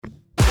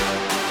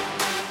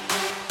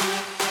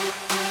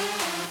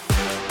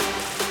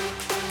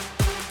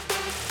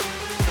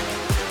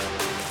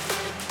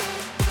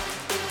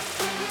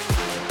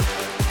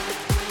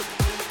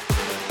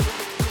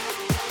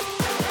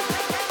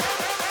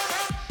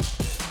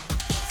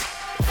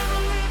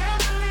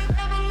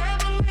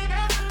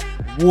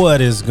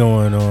What is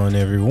going on,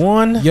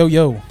 everyone?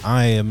 Yo.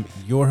 I am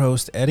your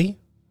host, Eddie.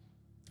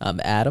 I'm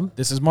Adam.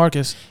 This is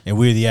Marcus. And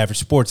we're the Average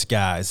Sports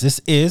Guys.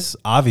 This is,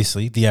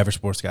 obviously, the Average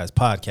Sports Guys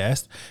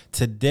podcast.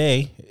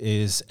 Today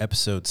is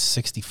episode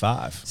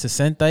 65.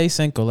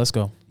 65. Let's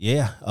go.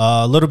 Yeah.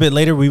 A little bit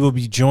later, we will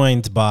be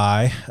joined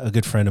by a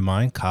good friend of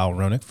mine, Kyle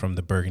Ronick from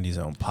the Burgundy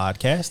Zone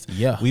podcast.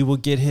 Yeah. We will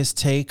get his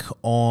take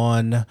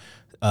on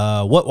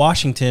what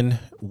Washington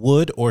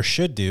would or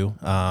should do,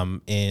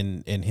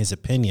 in his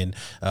opinion,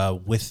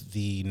 with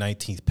the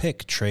 19th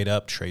pick, trade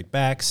up, trade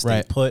back,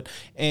 stay put,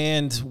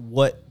 and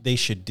what they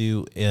should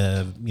do,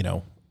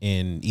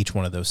 in each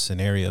one of those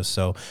scenarios.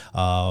 So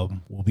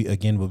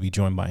we'll be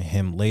joined by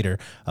him later.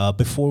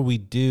 Before we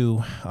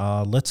do,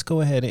 let's go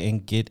ahead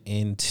and get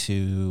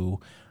into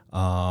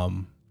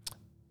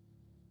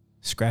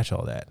scratch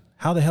all that.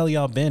 How the hell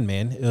y'all been,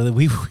 man?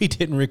 We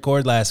didn't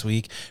record last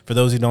week. For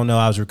those who don't know,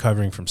 I was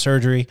recovering from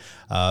surgery,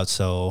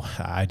 so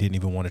I didn't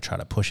even want to try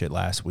to push it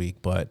last week.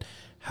 But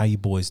how you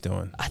boys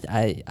doing?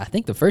 I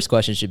think the first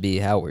question should be,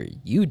 how are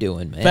you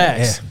doing, man?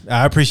 Facts.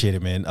 Yeah, I appreciate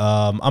it, man.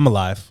 I'm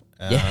alive.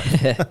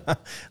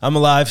 I'm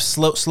alive.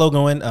 Slow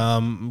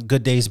going.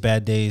 Good days,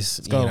 bad days.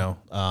 Let's go.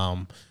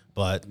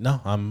 But no,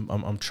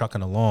 I'm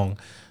trucking along.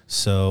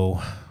 So,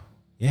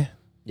 yeah.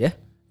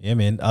 Yeah,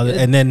 man.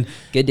 And then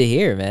Good to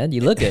hear, man.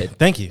 You look good.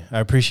 Thank you. I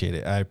appreciate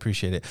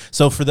it.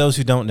 So for those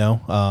who don't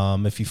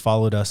know, if you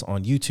followed us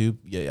on YouTube,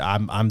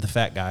 I'm the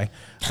fat guy.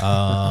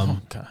 Oh,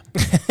 God.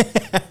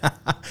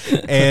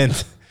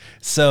 And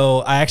so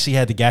I actually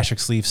had the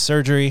gastric sleeve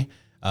surgery.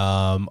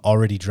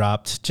 Already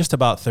dropped just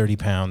about 30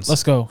 pounds.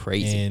 Let's go.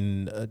 Crazy.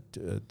 In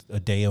a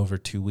day over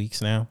 2 weeks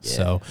now. Yeah,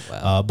 So,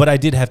 wow. but I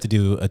did have to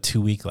do a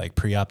 2-week like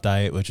pre-op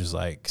diet, which is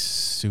like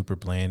super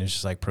bland. It's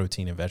just like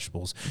protein and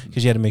vegetables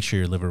because you had to make sure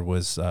your liver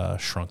was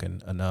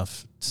shrunken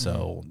enough.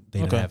 So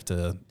they didn't have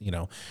to,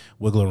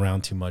 wiggle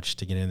around too much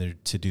to get in there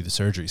to do the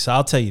surgery. So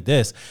I'll tell you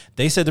this,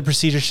 they said the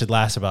procedure should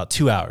last about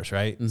 2 hours,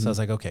 right? So I was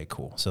like, okay,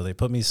 cool. So they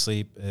put me to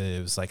sleep. It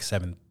was like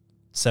 7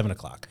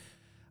 o'clock.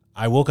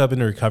 I woke up in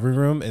the recovery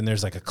room and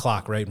there's like a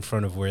clock right in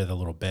front of where the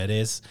little bed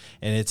is.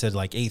 And it said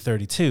like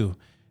 8:32.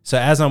 So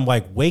as I'm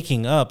like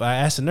waking up, I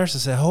asked the nurse, I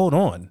said, hold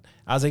on.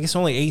 I was like, it's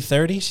only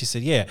 8:30. She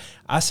said, yeah.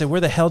 I said,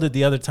 where the hell did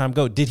the other time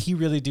go? Did he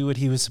really do what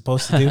he was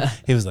supposed to do?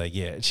 He was like,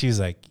 yeah. She was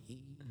like,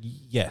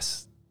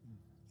 yes,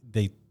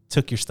 they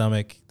took your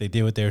stomach. They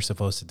did what they were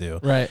supposed to do.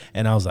 Right.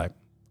 And I was like,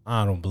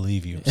 I don't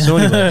believe you. So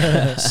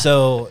anyway,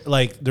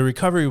 like the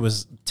recovery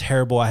was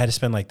terrible. I had to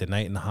spend like the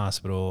night in the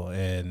hospital,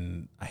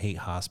 and I hate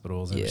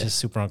hospitals. It was just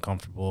super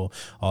uncomfortable,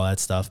 all that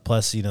stuff.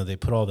 Plus, they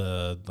put all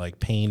the like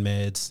pain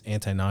meds,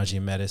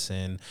 anti-nausea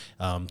medicine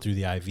through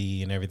the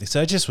IV and everything. So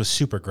I just was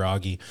super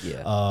groggy.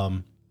 Yeah.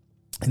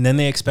 And then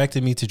they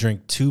expected me to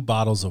drink 2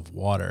 bottles of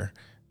water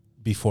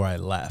before I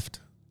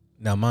left.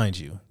 Now, mind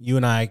you, you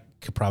and I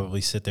could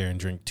probably sit there and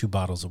drink 2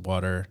 bottles of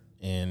water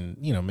in,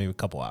 maybe a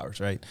couple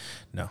hours, right?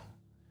 No.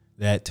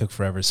 That took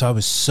forever. So I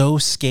was so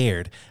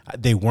scared.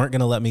 They weren't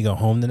going to let me go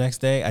home the next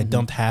day. I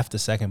dumped half the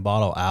second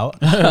bottle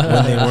out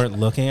when they weren't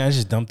looking. I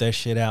just dumped that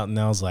shit out, and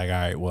I was like, all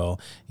right,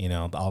 well,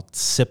 I'll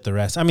sip the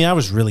rest. I mean, I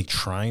was really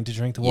trying to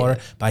drink the water,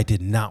 but I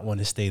did not want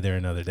to stay there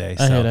another day.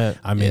 I hear So that.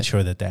 I made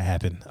sure that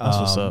happened. That's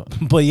what's up.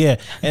 But yeah,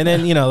 and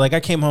then, like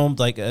I came home,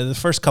 like the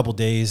first couple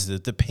days,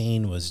 the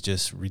pain was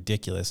just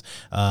ridiculous.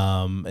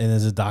 And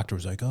then the doctor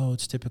was like, oh,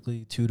 it's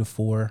typically 2 to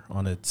 4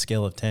 on a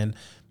scale of 10.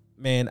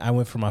 Man, I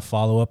went for my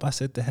follow-up. I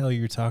said, the hell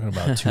you're talking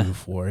about 2 to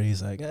 4?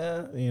 He's like,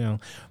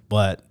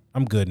 but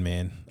I'm good,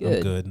 man. I'm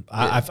good.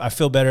 I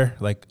feel better,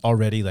 like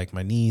already, like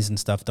my knees and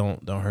stuff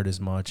don't hurt as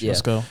much.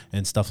 Let's go.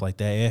 And stuff like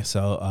that. Yeah.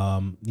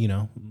 So,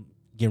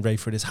 getting ready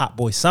for this hot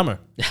boy summer,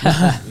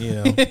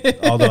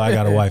 although I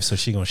got a wife, so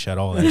she gonna shut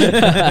all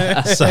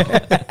that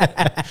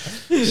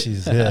shit. So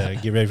she's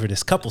get ready for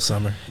this couple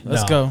summer.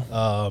 Let's go.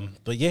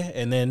 But yeah,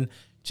 and then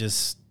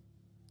just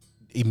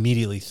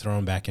immediately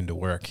thrown back into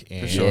work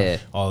and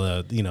all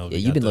the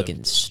You've been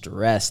looking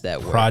stressed at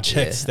work.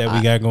 projects that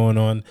we got going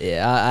on.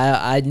 Yeah,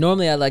 I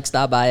normally I like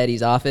stop by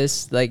Eddie's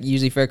office, like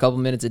usually for a couple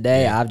minutes a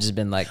day. I've just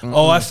been like,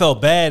 Oh, I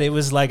felt bad. It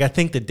was like, I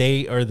think the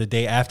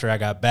day after I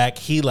got back,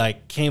 he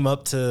like came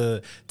up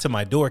to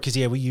my door because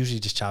we usually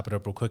just chop it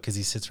up real quick because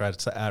he sits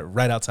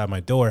right outside my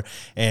door,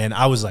 and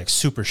I was like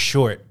super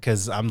short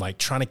because I'm like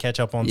trying to catch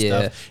up on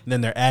stuff, and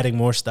then they're adding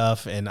more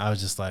stuff, and I was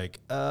just like,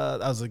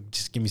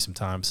 just give me some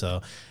time.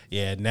 So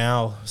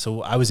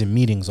so I was in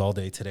meetings all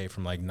day today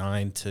from like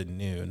 9 to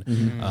noon.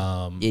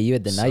 you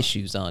had the nice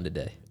shoes on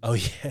today. Oh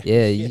yeah,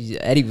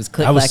 Eddie was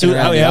I was click-clacking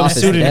around the I was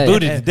office suited today. and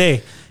booted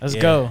today. Let's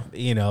go.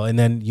 And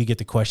then you get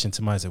the question,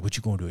 somebody's like, what,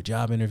 you going to a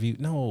job interview?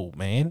 No,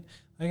 man.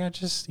 Like, I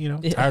just,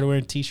 tired of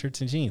wearing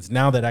t-shirts and jeans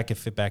now that I can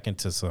fit back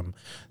into some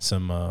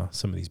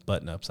of these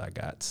button ups I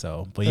got.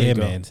 So, but yeah,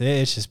 man,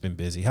 it's just been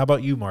busy. How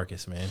about you,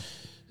 Marcus, man?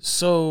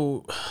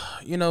 So,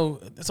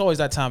 it's always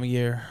that time of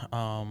year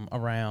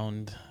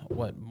around,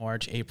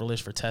 March,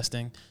 April-ish for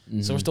testing.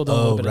 So we're still doing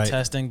a little bit of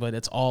testing, but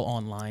it's all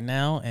online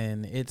now,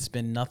 and it's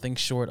been nothing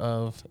short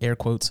of, air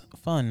quotes,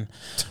 fun.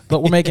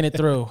 But we're making it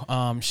through.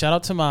 Shout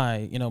out to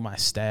my, my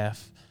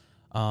staff.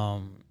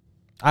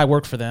 I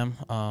work for them.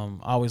 I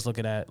always look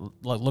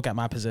at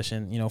my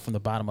position, from the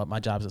bottom up. My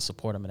job is to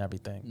support them and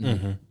everything.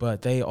 Mm-hmm.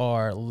 But they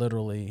are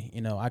literally,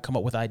 I come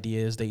up with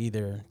ideas. They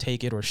either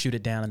take it or shoot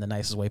it down in the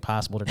nicest way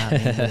possible. They're not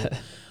mean to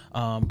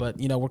it. But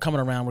we're coming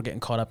around. We're getting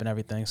caught up in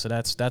everything. So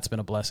that's been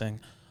a blessing.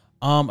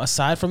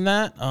 Aside from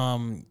that,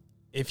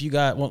 if you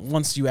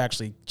once you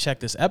actually check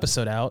this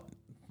episode out,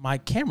 my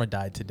camera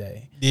died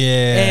today. Yeah.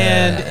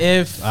 And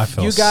if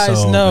you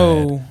guys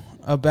know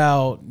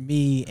about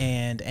me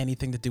and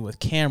anything to do with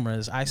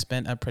cameras, I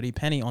spent a pretty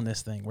penny on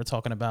this thing. We're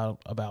talking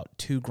about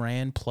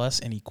 $2,000 plus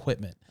in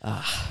equipment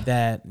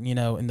that,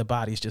 in the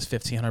body is just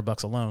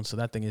 $1,500 alone. So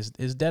that thing is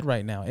dead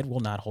right now. It will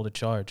not hold a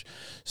charge.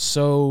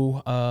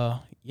 So,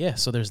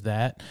 so there's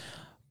that.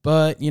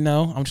 But,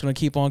 I'm just going to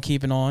keep on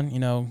keeping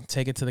on,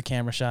 take it to the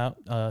camera shop.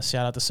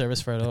 Shout out to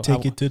Service Fertile.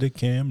 Take it to the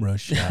camera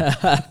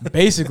shop.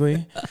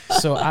 Basically.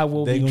 So I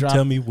will they be gonna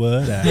tell me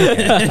what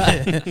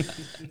and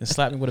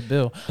slap me with a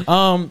bill.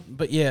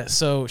 But yeah,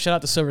 so shout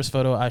out to Service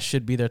Photo. I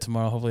should be there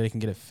tomorrow. Hopefully they can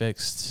get it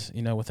fixed,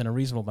 within a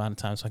reasonable amount of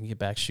time so I can get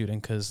back shooting,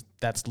 because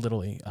that's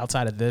literally,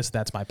 outside of this,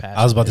 that's my passion.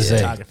 I was about to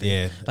say,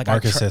 yeah. Like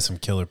Marcus says some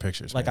killer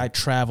pictures. Like man. I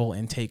travel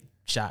and take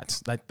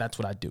shots. Like that's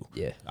what I do.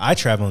 Yeah, I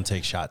travel and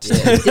take shots.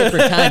 Yeah,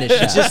 different kind of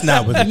shots. Just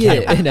not with the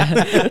camera.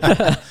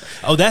 Yeah.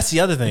 Oh, that's the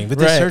other thing. With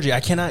this surgery,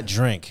 I cannot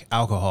drink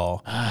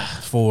alcohol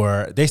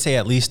for, they say,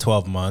 at least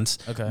 12 months.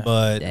 Okay.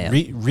 But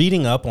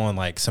reading up on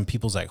like some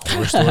people's like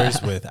horror stories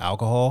with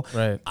alcohol,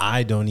 right.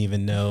 I don't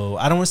even know.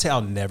 I don't want to say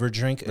I'll never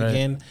drink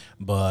again,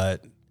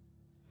 but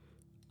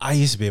I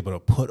used to be able to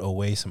put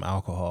away some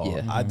alcohol.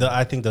 Yeah.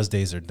 I think those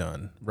days are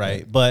done,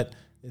 right? But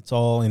it's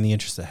all in the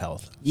interest of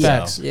health.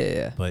 Facts. So,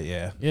 Yeah. But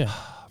yeah.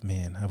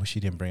 Man, I wish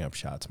you didn't bring up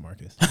shots,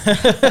 Marcus.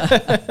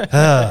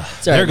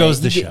 There goes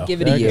the show.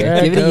 Give it a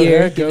year. Give it a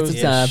year. Give it some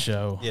time.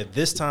 Show. Yeah,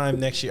 this time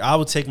next year, I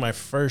will take my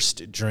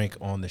first drink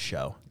on the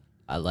show.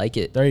 I like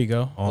it. There you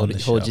go.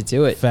 Hold you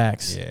to it.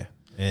 Facts. Yeah.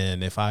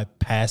 And if I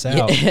pass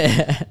out,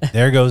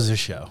 there goes the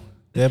show.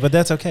 Yeah, but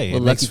that's okay. Well,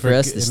 lucky for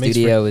us, the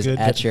studio is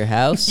at your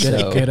house.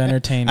 So good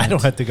entertainment. I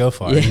don't have to go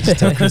far. You just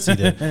tell Chrissy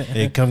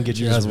to come get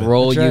your husband.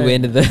 Roll you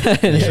into the.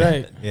 That's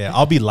right. Yeah,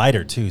 I'll be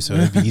lighter too, so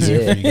it'd be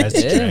easier for you guys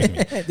to drag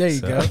me. There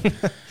you go.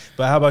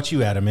 But how about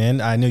you, Adam,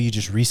 man? I know you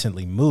just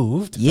recently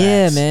moved.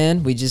 Yeah,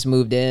 man. We just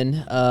moved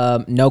in.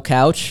 No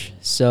couch.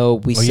 So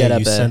we set up.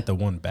 You sent the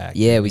one back.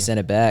 Yeah, we sent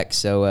it back.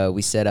 So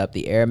we set up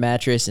the air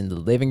mattress in the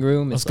living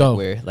room. Let's go.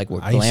 We're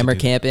glamour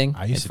camping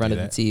in front of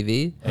the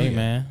TV. Hey,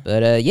 man.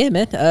 But yeah,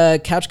 man.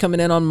 Couch coming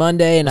in on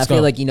Monday, and I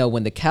feel like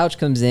when the couch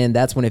comes in,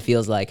 that's when it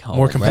feels like home.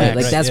 More compact,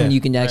 right? Like that's when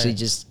you can actually Right.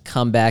 just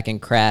come back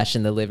and crash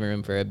in the living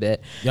room for a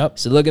bit. Yep.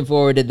 So looking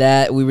forward to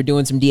that. We were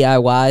doing some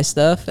DIY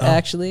stuff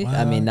actually.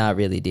 wow. I mean, not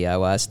really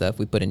DIY stuff.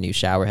 We put a new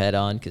shower head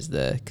on because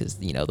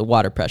the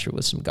water pressure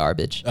was some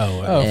garbage.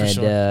 Oh, for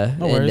sure.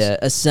 No worries.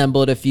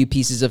 Assembled a few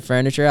pieces of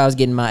furniture. I was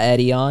getting my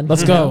Eddie on.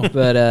 Let's go.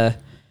 But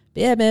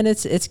yeah, man,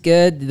 it's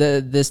good.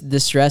 The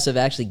stress of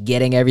actually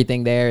getting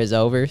everything there is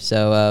over.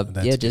 So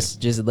yeah,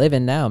 just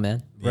living now,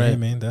 man. Right,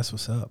 man. That's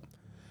what's up.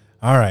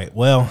 All right.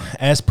 Well,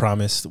 as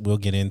promised, we'll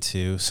get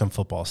into some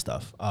football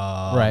stuff.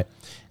 Right.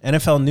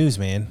 NFL news,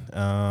 man.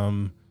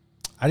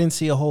 I didn't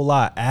see a whole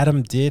lot.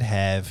 Adam did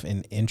have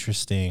an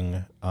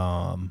interesting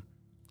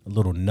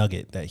little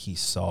nugget that he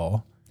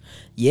saw.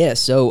 Yeah,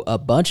 so a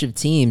bunch of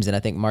teams, and I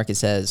think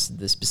Marcus has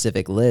the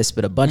specific list,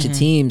 but a bunch of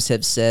teams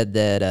have said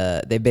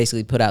that they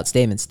basically put out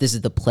statements. This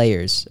is the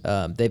players.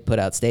 They put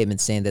out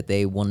statements saying that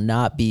they will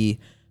not be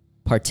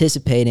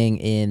participating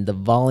in the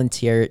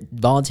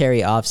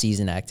voluntary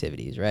off-season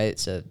activities, right?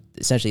 So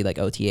essentially like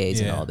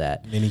OTAs and all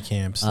that. Mini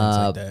camps, things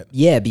like that.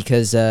 Yeah,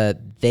 because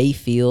they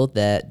feel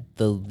that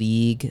the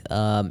league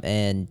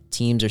and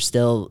teams are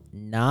still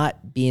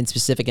not being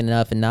specific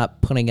enough and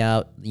not putting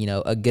out,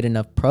 a good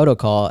enough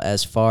protocol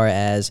as far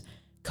as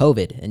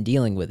COVID and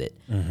dealing with it.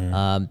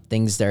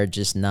 Things that are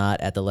just not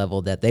at the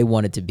level that they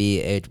want it to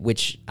be,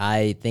 which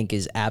I think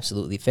is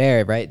absolutely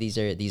fair, right? These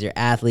are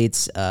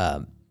athletes.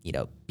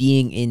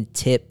 Being in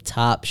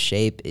tip-top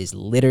shape is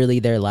literally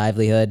their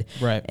livelihood.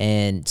 Right.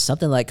 And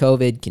something like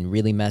COVID can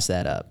really mess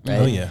that up,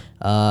 right? Oh,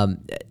 yeah.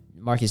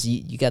 Marcus,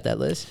 you got that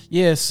list?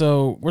 Yeah,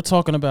 so we're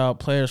talking about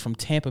players from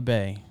Tampa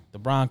Bay, the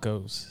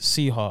Broncos,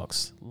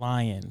 Seahawks,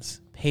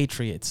 Lions,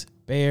 Patriots,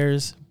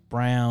 Bears,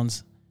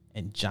 Browns,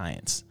 and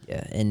Giants.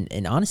 Yeah,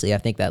 and honestly, I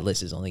think that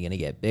list is only going to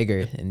get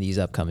bigger in these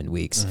upcoming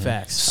weeks.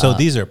 Facts. So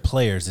these are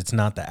players. It's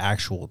not the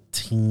actual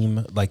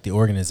team. Like the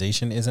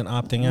organization isn't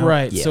opting out.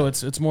 Right. Yeah. So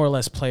it's more or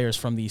less players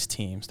from these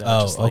teams that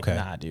are just like, okay.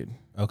 nah, dude.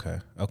 Okay.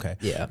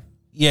 Yeah.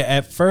 Yeah,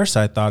 at first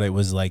I thought it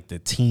was like the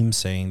team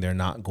saying they're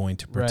not going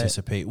to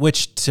participate,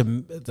 which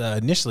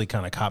initially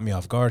kind of caught me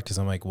off guard because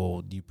I'm like,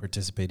 well, you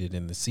participated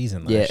in the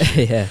season last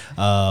year.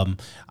 Yeah.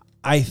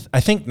 I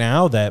think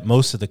now that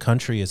most of the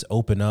country is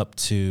open up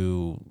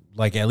to,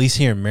 like, at least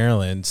here in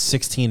Maryland,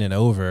 16 and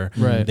over,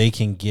 Right. they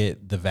can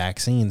get the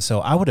vaccine. So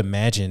I would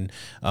imagine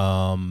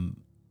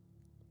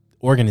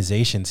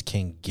organizations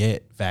can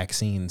get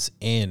vaccines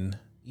in,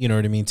 you know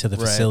what I mean, to the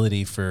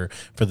facility for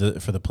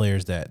the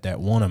players that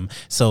want them.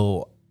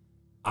 So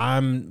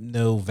I'm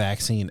no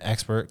vaccine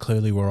expert.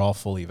 Clearly, we're all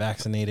fully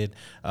vaccinated.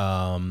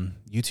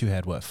 You two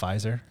had what,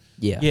 Pfizer?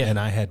 Yeah. And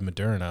I had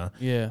Moderna.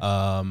 Yeah.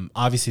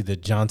 Obviously the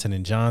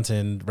Johnson &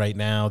 Johnson right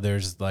now,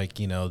 there's like,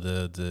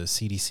 the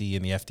CDC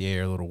and the FDA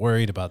are a little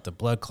worried about the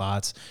blood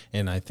clots.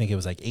 And I think it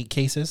was like 8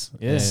 cases.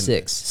 Yeah. And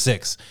 6. So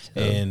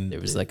and there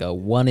was like a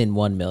 1 in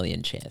 1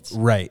 million chance.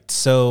 Right.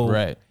 So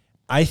right.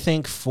 I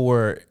think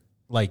for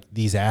like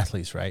these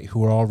athletes, right,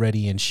 who are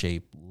already in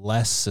shape,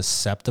 less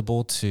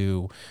susceptible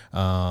to,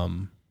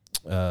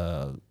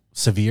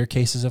 severe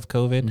cases of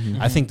COVID,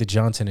 I think the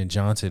Johnson &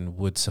 Johnson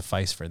would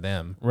suffice for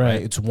them. Right.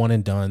 It's one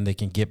and done. They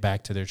can get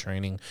back to their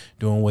training,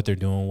 doing what they're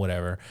doing,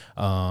 whatever.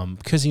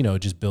 Because, it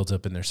just builds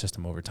up in their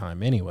system over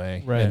time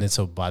anyway. Right. And then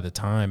so by the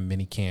time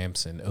mini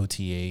camps and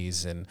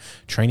OTAs and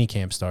training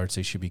camp starts,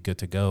 they should be good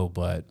to go.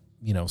 But,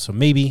 so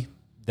maybe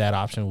that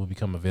option will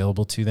become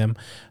available to them.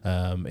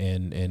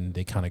 And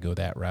they kind of go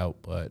that route.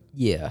 But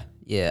yeah.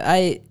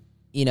 As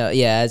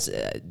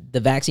the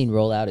vaccine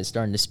rollout is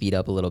starting to speed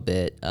up a little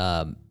bit,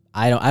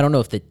 I don't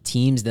know if the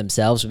teams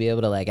themselves will be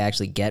able to like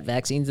actually get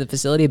vaccines at the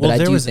facility, but I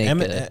do think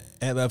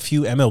a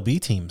few MLB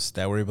teams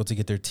that were able to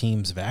get their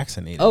teams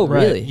vaccinated. Oh,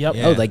 really? Yep.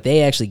 Yeah. Oh, like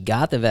they actually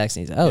got the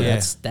vaccines. Oh, yeah.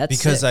 that's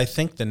because sick. I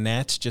think the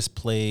Nats just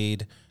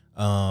played.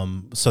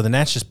 So the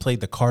Nats just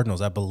played the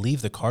Cardinals. I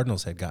believe the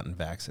Cardinals had gotten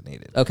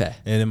vaccinated. Okay.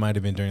 And it might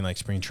have been during like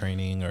spring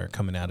training or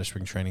coming out of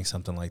spring training,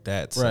 something like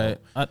that. So.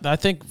 Right. I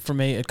think for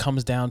me, it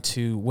comes down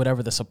to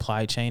whatever the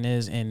supply chain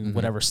is in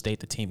whatever state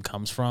the team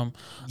comes from.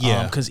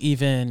 Yeah. Because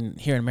even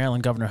here in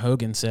Maryland, Governor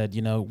Hogan said,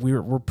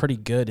 we're pretty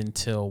good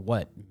until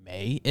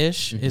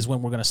May-ish is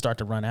when we're going to start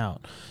to run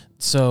out.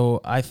 So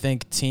I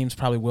think teams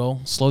probably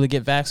will slowly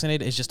get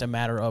vaccinated. It's just a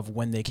matter of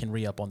when they can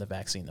re-up on the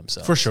vaccine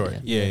themselves. For sure.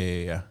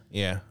 Yeah.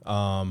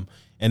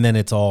 And then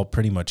it's all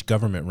pretty much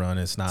government run.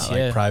 It's not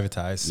like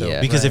privatized.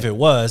 So because if it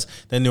was,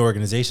 then the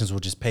organizations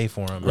will just pay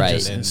for them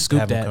and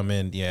scoop have that. them come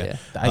in. Yeah.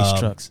 The ice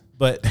trucks.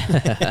 But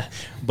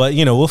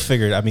we'll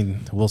figure it. I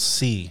mean, we'll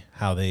see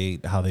how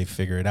they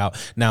figure it out.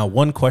 Now,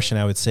 one question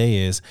I would say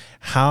is,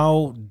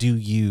 how do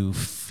you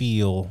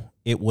feel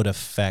it would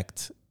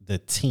affect the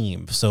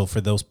team? So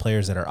for those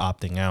players that are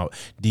opting out,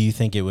 do you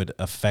think it would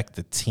affect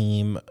the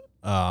team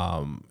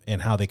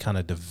and how they kind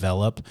of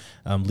develop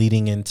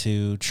leading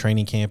into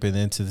training camp and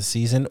into the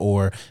season,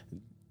 or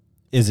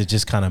is it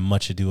just kind of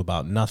much ado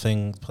about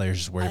nothing? Players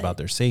just worry about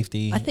their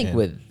safety. I think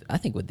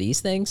with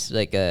these things,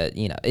 like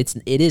it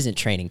isn't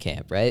training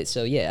camp, right?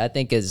 So yeah, I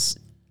think as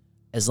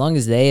long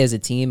as they as a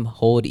team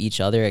hold each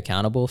other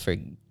accountable for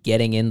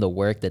getting in the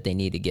work that they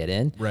need to get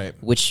in, right?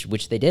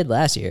 Which they did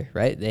last year,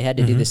 right? They had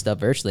to do this stuff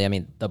virtually. I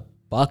mean, the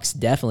Bucks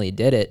definitely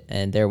did it,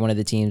 and they're one of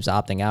the teams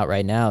opting out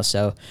right now.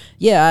 So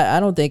yeah, I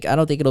don't think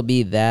it'll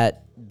be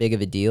that big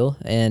of a deal.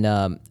 And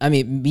I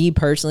mean, me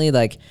personally,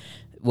 like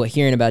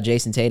hearing about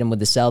Jason Tatum with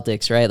the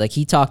Celtics, right? Like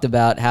he talked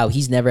about how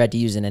he's never had to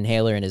use an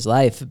inhaler in his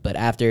life, but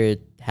after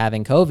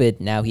having COVID,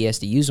 now he has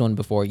to use one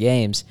before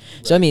games.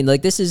 Right. So I mean,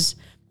 like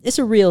it's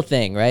a real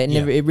thing, right?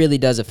 And it really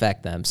does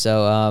affect them.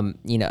 So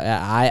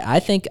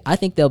I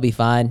think they'll be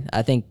fine.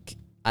 I think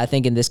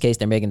in this case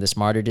they're making the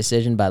smarter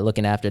decision by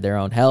looking after their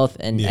own health,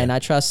 and I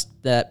trust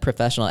that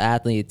professional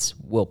athletes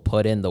will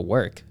put in the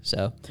work.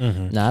 So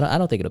no, I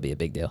don't think it'll be a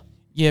big deal.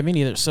 Yeah, me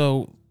neither.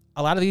 So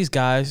a lot of these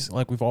guys,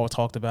 like we've all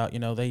talked about,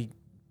 they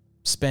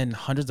spend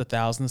hundreds of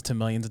thousands to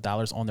millions of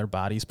dollars on their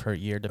bodies per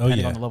year,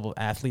 depending on the level of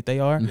athlete they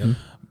are. Mm-hmm.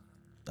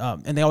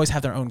 And they always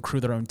have their own crew,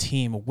 their own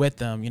team with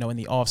them, in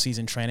the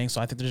off-season training. So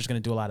I think they're just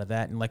going to do a lot of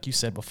that. And like you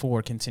said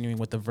before, continuing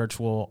with the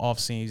virtual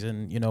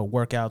off-season,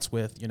 workouts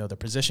with, the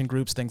position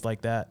groups, things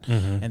like that.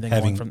 Mm-hmm. And then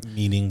having going from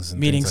meetings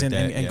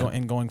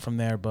and going from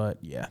there. But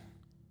yeah.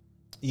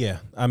 Yeah.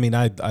 I mean,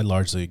 I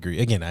largely agree.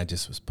 Again, I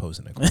just was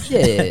posing a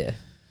question. Yeah.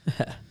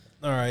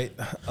 All right.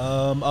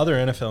 Other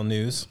NFL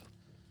news.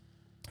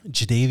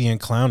 Jadeveon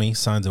Clowney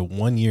signs a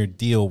 1-year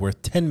deal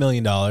worth $10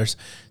 million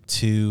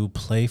to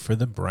play for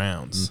the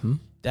Browns. Mm-hmm.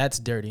 That's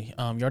dirty.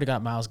 You already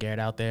got Myles Garrett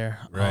out there.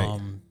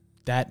 Right.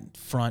 That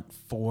front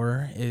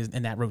four is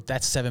in that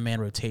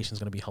 7-man rotation is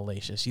going to be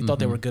hellacious. You thought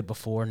they were good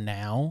before.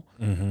 Now,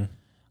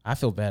 I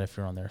feel bad if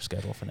you're on their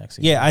schedule for next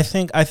season. Yeah, I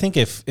think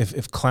if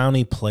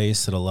Clowney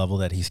plays to the level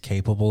that he's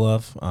capable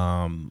of,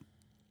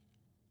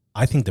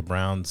 I think the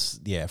Browns,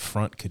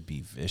 front could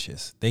be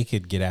vicious. They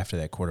could get after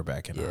that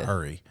quarterback in a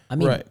hurry. I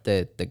mean,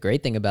 the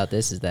great thing about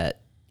this is that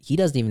he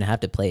doesn't even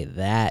have to play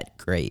that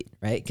great,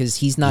 right? Because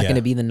he's not going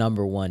to be the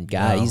number one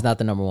guy. No. He's not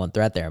the number one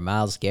threat there.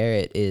 Myles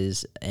Garrett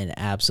is an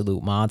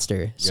absolute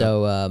monster. Yep.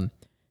 So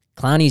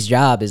Clowney's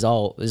job is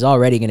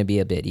already going to be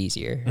a bit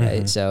easier,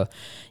 right? So,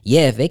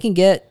 if they can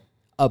get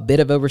a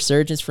bit of a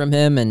resurgence from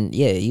him, and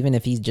even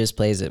if he just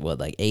plays at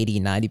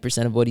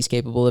 80-90% of what he's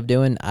capable of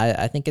doing,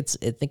 I think it's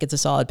a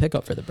solid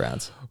pickup for the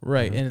Browns.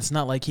 Right. And it's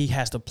not like he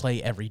has to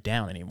play every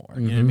down anymore.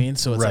 You know what I mean?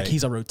 So it's like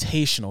he's a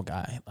rotational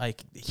guy.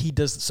 Like he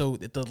does, so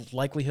the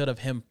likelihood of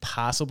him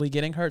possibly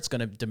getting hurt is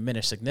going to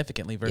diminish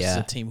significantly versus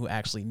a team who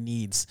actually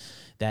needs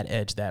that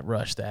edge, that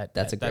rush, that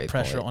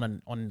pressure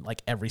point. on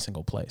like every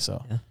single play.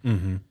 So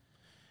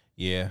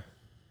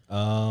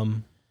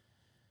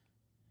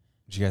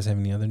Do you guys have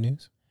any other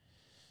news?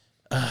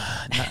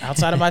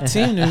 Outside of my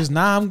team news,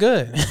 I'm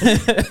good.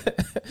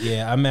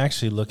 Yeah, I'm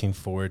actually looking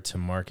forward to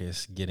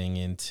Marcus getting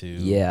into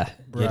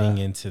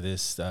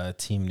this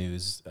team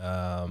news.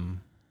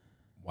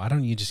 Why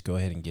don't you just go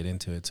ahead and get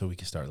into it so we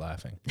can start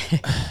laughing?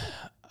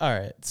 All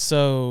right.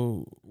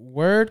 So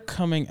word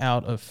coming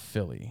out of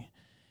Philly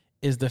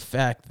is the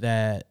fact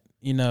that,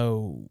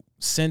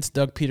 since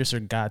Doug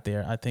Peterson got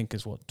there, I think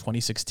is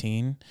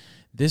 2016,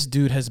 this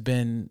dude has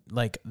been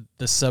like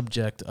the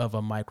subject of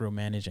a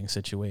micromanaging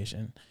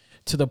situation,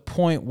 to the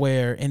point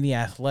where in The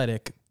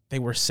Athletic, they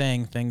were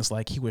saying things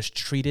like he was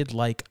treated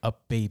like a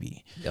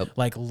baby. Yep.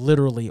 Like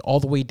literally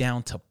all the way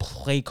down to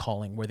play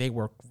calling, where they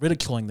were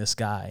ridiculing this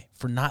guy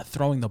for not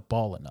throwing the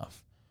ball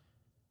enough.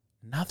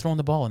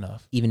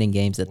 Even in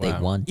games that they've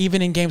won.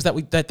 Even in games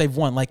that they've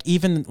won. Like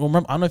even,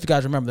 remember, I don't know if you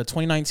guys remember the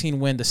 2019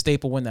 win, the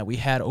staple win that we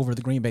had over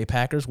the Green Bay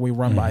Packers, where we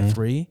run by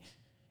 3.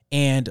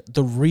 And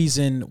the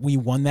reason we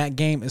won that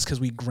game is because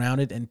we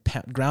grounded and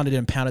pounded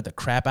the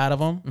crap out of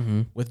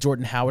them with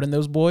Jordan Howard and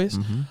those boys.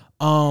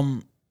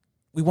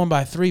 We won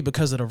by 3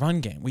 because of the run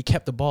game. We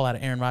kept the ball out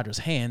of Aaron Rodgers'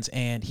 hands,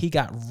 and he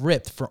got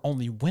ripped for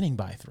only winning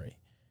by 3.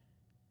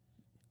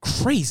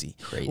 Crazy.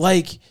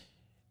 Like,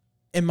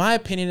 in my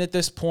opinion at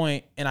this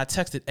point, and I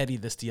texted Eddie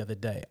this the other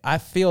day, I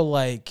feel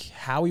like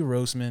Howie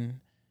Roseman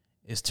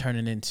is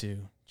turning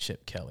into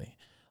Chip Kelly.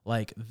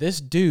 Like,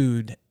 this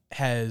dude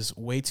has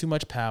way too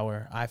much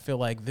power. I feel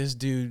like this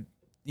dude,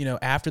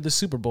 after the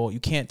Super Bowl, you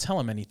can't tell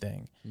him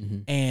anything.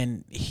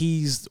 And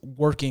he's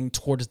working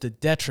towards the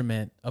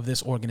detriment of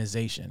this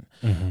organization.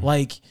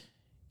 Like,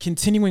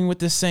 continuing with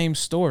this same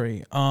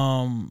story,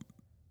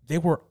 they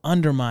were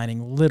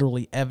undermining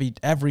literally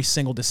every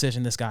single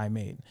decision this guy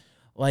made.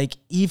 Like,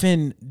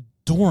 even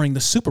during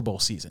the Super Bowl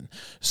season.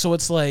 So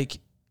it's like,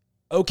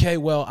 okay,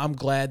 well, I'm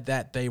glad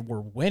that they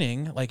were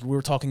winning, like we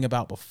were talking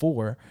about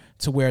before,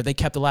 to where they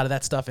kept a lot of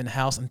that stuff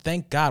in-house. And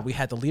thank God we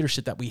had the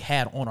leadership that we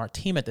had on our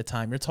team at the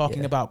time. You're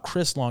talking about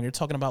Chris Long. You're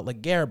talking about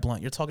LeGarrette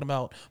Blount. You're talking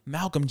about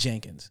Malcolm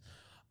Jenkins,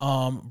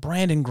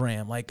 Brandon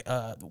Graham,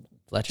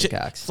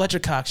 Fletcher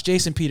Cox,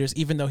 Jason Peters,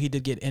 even though he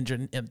did get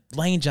injured, and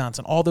Lane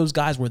Johnson. All those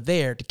guys were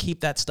there to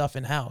keep that stuff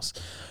in-house,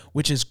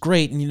 which is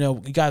great. And, you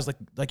guys,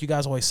 like you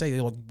guys always say,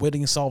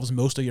 winning solves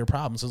most of your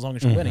problems. As long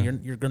as you're winning,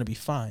 you're going to be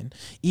fine.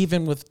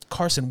 Even with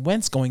Carson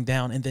Wentz going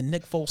down and then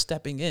Nick Foles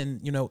stepping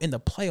in, in the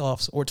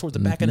playoffs or towards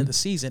the back end of the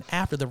season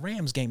after the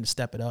Rams game to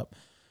step it up.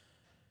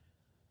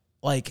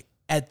 Like,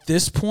 at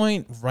this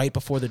point, right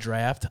before the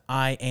draft,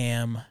 I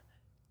am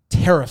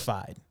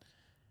terrified.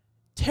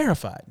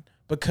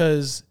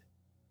 Because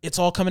it's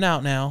all coming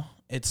out now.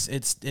 It's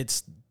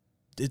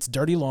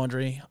dirty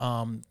laundry.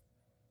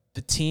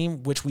 The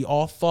team, which we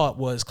all thought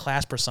was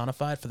class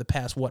personified for the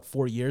past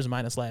 4 years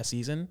minus last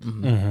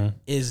season,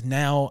 is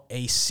now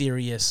a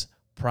serious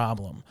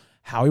problem.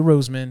 Howie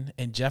Roseman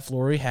and Jeff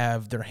Lurie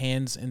have their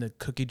hands in the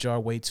cookie jar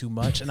way too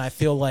much, and I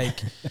feel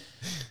like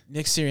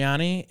Nick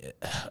Sirianni.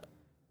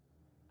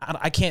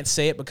 I can't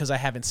say it because I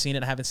haven't seen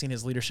it. I haven't seen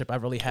his leadership. I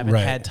really haven't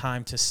had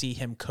time to see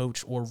him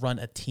coach or run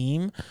a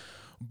team.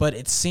 But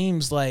it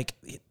seems like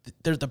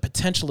the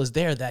potential is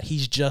there that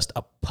he's just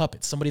a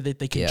puppet, somebody that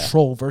they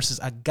control versus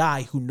a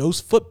guy who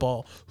knows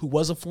football, who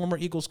was a former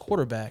Eagles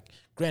quarterback.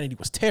 Granted, he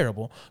was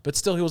terrible, but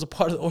still he was a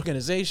part of the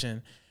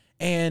organization.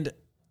 And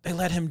they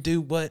let him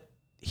do what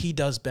he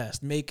does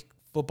best, make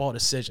football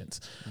decisions.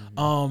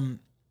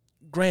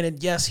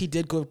 Granted, yes, he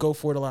did go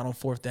for it a lot on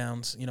fourth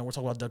downs. We're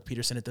talking about Doug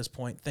Peterson at this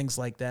point. Things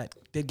like that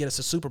did get us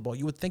a Super Bowl.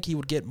 You would think he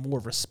would get more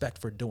respect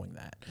for doing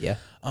that. Yeah.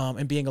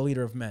 And being a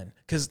leader of men.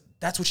 Because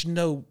that's what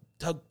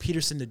Doug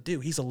Peterson to do.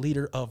 He's a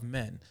leader of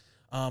men.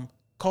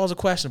 Calls are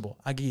questionable.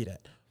 I give you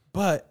that.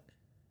 But,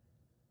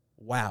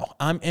 wow.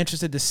 I'm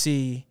interested to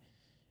see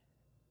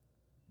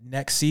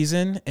next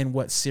season and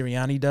what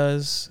Sirianni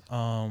does.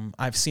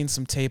 I've seen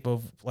some tape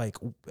of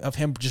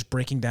him just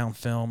breaking down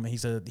film.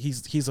 He's an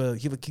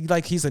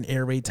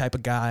air raid type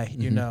of guy.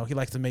 He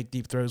likes to make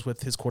deep throws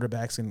with his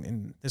quarterbacks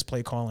and his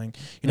play calling.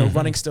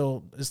 Running is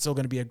still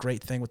going to be a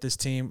great thing with this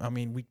team. I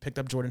mean, we picked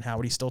up Jordan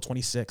Howard. He's still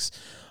 26.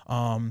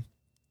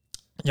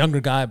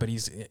 Younger guy, but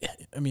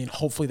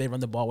hopefully they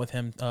run the ball with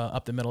him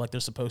up the middle like they're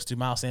supposed to.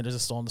 Miles Sanders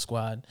is still on the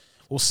squad.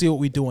 We'll see what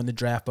we do in the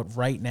draft, but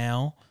right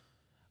now,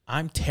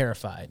 I'm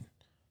terrified.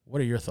 What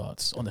are your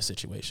thoughts on the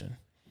situation?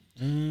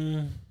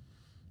 You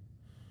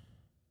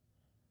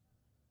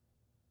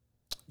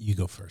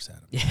go first,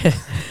 Adam.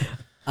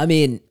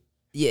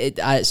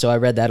 So I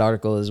read that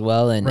article as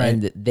well,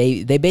 and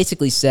they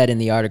basically said in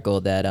the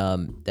article that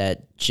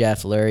that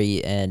Jeff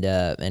Lurie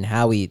and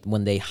Howie,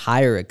 when they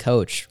hire a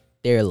coach,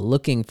 they're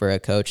looking for a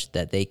coach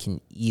that they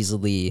can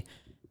easily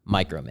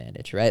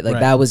micromanage, right?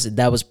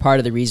 That was part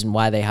of the reason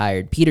why they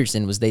hired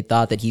Peterson, was they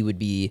thought that he would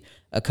be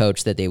a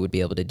coach that they would be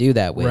able to do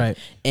that with. Right.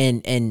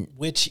 And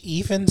which,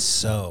 even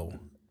so,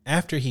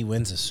 after he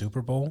wins a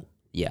Super Bowl,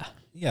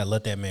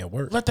 let that man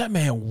work. Let that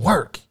man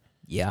work.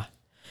 Yeah.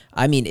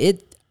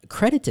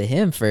 Credit to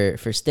him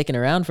for sticking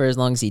around for as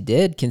long as he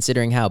did,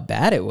 considering how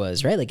bad it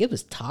was, right? Like, it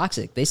was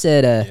toxic. They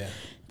said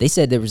They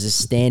said there was a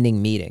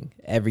standing meeting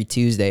every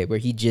Tuesday where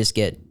he'd just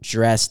get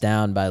dressed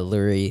down by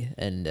Lurie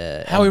and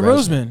Howie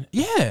Roseman.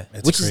 Yeah,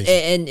 It's crazy.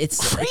 and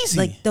it's crazy.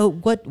 Like, though,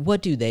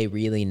 what do they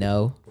really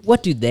know?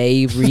 What do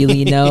they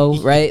really know?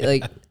 Right?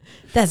 Like,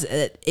 that's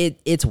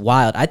it's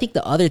wild. I think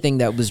the other thing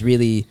that was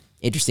really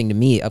interesting to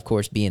me, of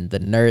course, being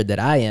the nerd that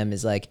I am,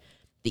 is like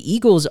the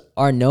Eagles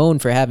are known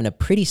for having a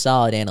pretty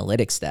solid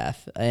analytics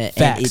staff, and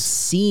it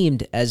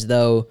seemed as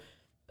though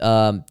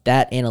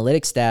that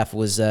analytics staff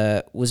was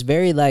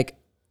very like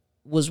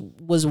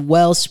was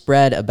well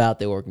spread about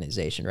the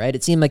organization, right?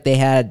 It seemed like they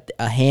had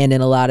a hand in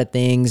a lot of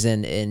things,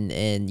 and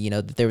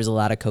that there was a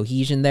lot of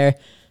cohesion there.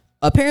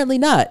 Apparently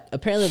not.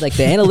 Apparently, like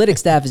the analytics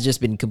staff has just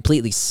been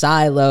completely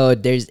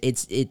siloed.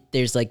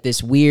 There's like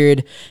this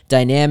weird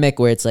dynamic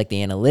where it's like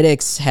the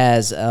analytics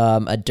has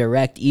a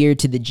direct ear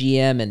to the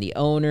GM and the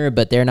owner,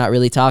 but they're not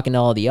really talking to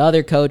all the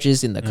other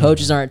coaches, and the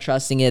coaches aren't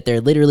trusting it.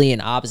 They're literally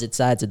in opposite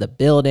sides of the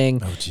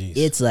building. Oh, geez.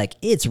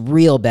 It's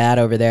real bad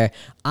over there.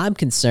 I'm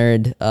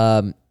concerned.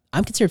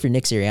 I'm concerned for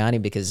Nick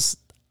Sirianni because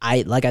I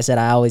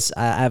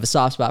have a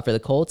soft spot for the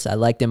Colts. I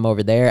liked him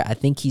over there. I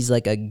think he's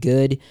like a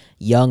good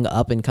young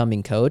up and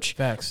coming coach.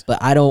 Facts.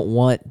 But I don't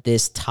want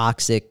this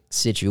toxic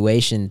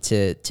situation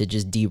to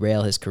just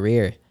derail his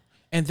career.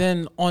 And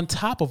then on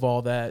top of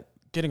all that,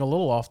 getting a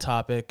little off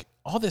topic,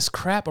 all this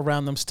crap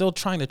around them still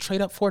trying to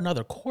trade up for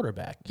another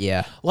quarterback.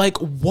 Yeah. Like,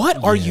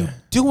 what are you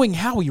doing,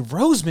 Howie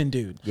Roseman,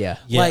 dude? Yeah.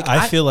 Yeah, Like,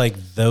 I feel like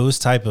those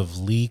type of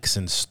leaks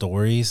and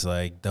stories,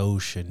 like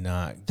those should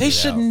not. They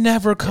should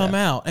never come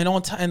out. And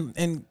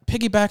and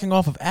piggybacking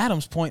off of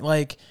Adam's point,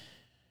 like,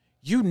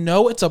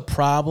 it's a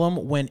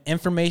problem when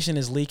information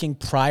is leaking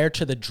prior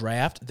to the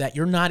draft that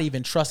you're not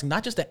even trusting,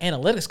 not just the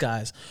analytics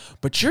guys,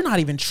 but you're not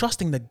even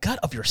trusting the gut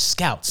of your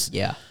scouts.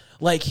 Yeah.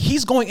 Like,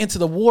 he's going into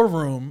the war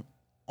room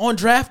on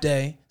draft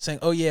day saying,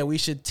 oh, yeah, we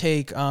should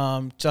take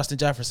Justin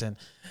Jefferson.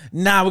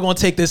 Nah, we're going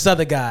to take this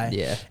other guy.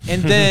 Yeah.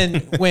 And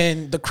then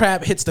when the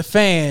crap hits the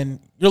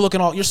fan,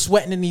 you're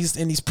sweating in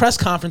these press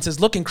conferences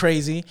looking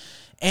crazy,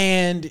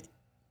 and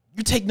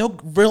you take no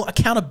real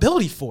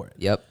accountability for it.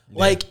 Yep.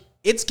 Like,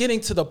 it's getting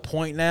to the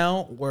point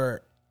now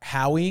where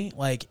Howie,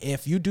 like,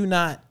 if you do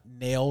not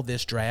nail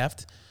this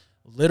draft,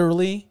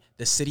 literally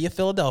the city of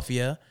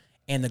Philadelphia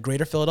and the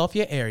greater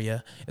Philadelphia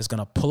area is going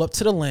to pull up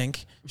to the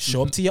link,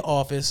 show up to your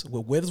office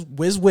with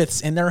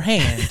whiz-withs in their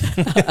hand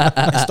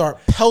and start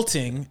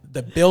pelting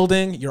the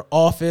building, your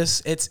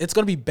office. It's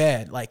going to be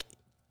bad. Like,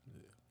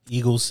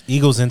 Eagles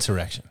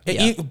insurrection.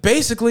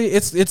 Basically,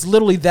 it's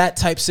literally that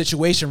type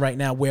situation right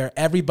now where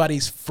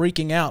everybody's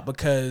freaking out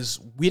because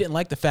we didn't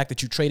like the fact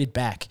that you traded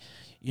back.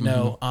 You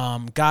know,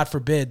 God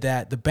forbid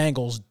that the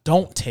Bengals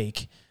don't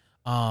take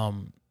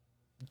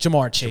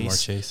Jamar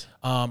Chase.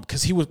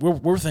 Because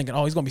we're thinking,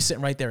 oh, he's going to be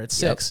sitting right there at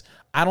 6. Yep.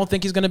 I don't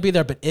think he's going to be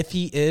there, but if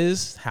he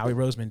is, Howie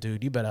Roseman,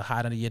 dude, you better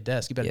hide under your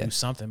desk. You better do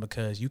something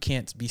because you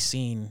can't be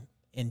seen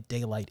in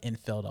daylight in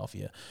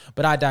Philadelphia.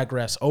 But I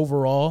digress.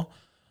 Overall,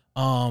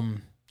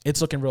 it's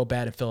looking real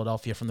bad in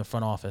Philadelphia from the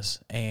front office,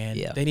 and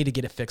they need to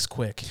get it fixed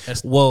quick.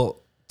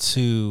 Well,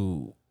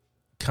 to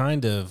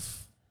kind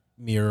of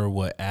mirror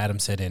what Adam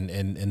said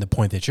and the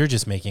point that you're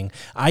just making,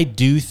 I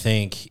do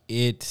think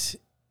it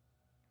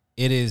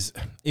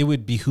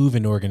would behoove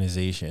an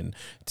organization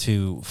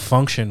to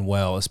function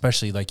well,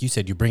 especially like you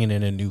said, you're bringing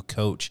in a new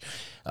coach,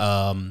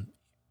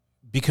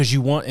 because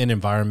you want an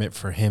environment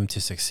for him to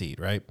succeed,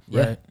 right?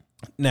 Yeah. Right.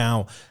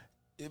 Now,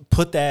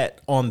 put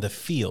that on the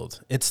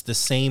field. It's the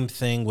same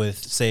thing with,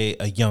 say,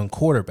 a young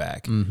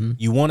quarterback. Mm-hmm.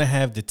 You want to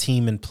have the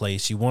team in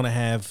place. You want to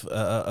have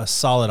a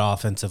solid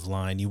offensive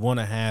line. You want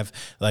to have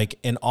like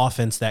an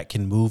offense that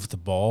can move the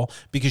ball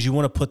because you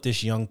want to put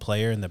this young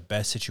player in the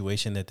best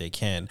situation that they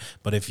can.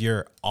 But if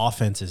your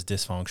offense is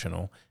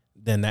dysfunctional,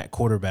 then that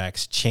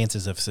quarterback's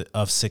chances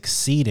of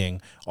succeeding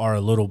are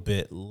a little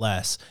bit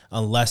less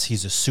unless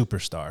he's a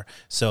superstar.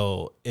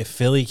 So if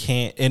Philly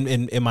can't,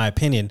 in my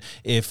opinion,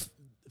 if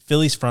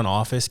Philly's front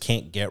office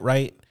can't get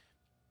right,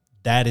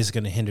 that is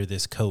going to hinder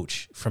this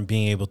coach from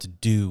being able to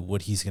do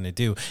what he's going to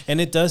do. And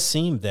it does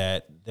seem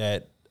that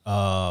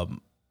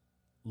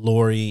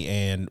Lurie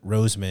and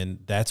Roseman,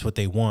 that's what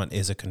they want,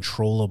 is a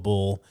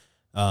controllable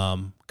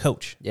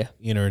coach. Yeah.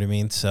 You know what I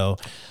mean? So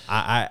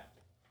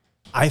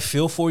I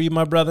feel for you,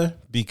 my brother,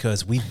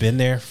 because we've been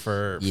there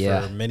for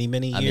many,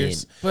 many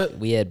years. But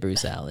we had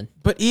Bruce Allen.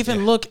 But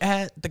even look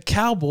at the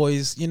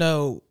Cowboys,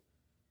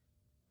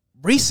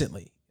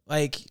 recently.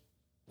 Like,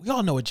 we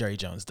all know what Jerry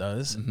Jones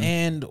does. Mm-hmm.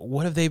 And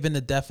what have they been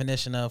the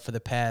definition of for the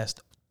past,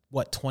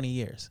 20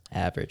 years?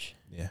 Average.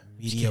 Yeah.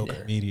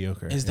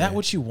 Mediocre. Is that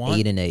what you want?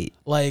 8-8.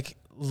 Like,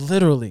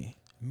 literally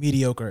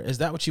mediocre. Is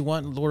that what you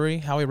want,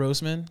 Lurie, Howie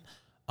Roseman?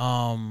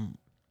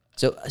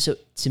 So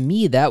to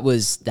me, that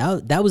was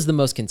the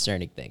most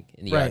concerning thing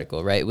in the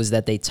article, right? Was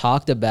that they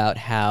talked about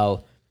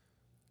how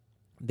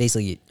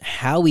basically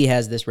Howie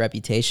has this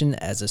reputation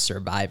as a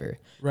survivor.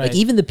 Right. Like,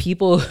 even the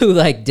people who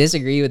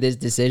disagree with his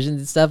decisions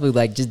and stuff, who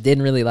just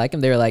didn't really like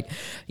him, they were like,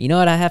 you know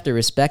what, I have to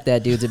respect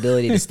that dude's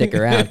ability to stick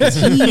around because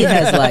he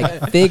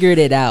has figured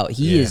it out.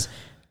 He is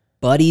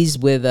buddies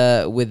with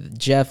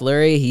Jeff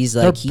Lurie. He's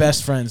like they're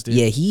best friends, dude.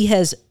 Yeah, he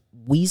has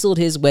weaseled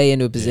his way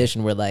into a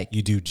position where like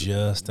you do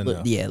just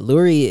enough. Yeah,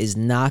 Lurie is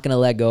not going to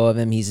let go of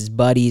him. He's his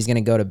buddy. He's going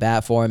to go to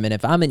bat for him. And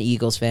if I'm an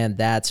Eagles fan,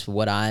 that's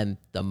what I'm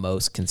the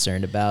most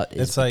concerned about.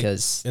 It's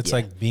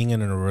like being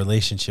in a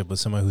relationship with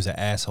someone who's an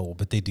asshole,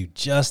 but they do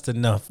just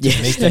enough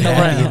to make them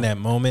happy in that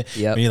moment.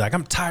 Yep. You're like,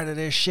 I'm tired of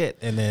their shit,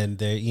 and then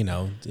they, I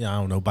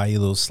don't know, buy you a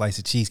little slice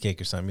of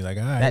cheesecake or something. You're like,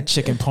 all right, that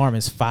chicken parm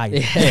is fire.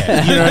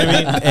 Yeah, you know what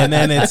I mean. And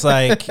then it's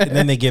like, and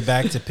then they get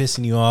back to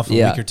pissing you off a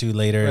week or two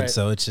later, and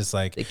so it's just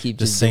like they keep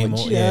the same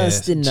old,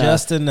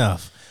 just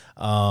enough.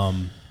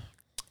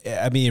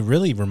 I mean, it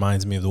really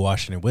reminds me of the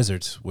Washington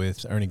Wizards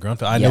with Ernie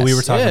Grunfeld. I know we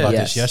were talking about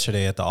this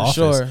yesterday at the office.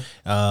 Sure.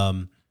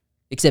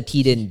 Except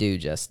he didn't do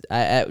just.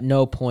 At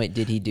no point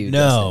did he do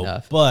just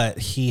enough. But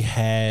he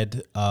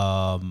had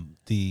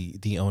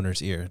the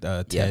owner's ear,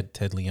 Ted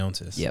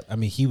Leonsis. Yep. I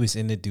mean, he was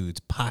in the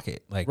dude's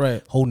pocket, like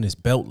holding his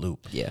belt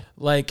loop. Yeah.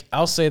 Like,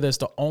 I'll say this: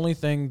 the only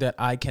thing that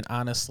I can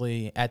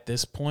honestly, at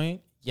this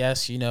point,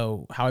 yes,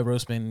 Howie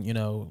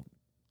Roseman,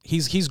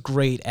 he's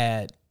great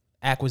at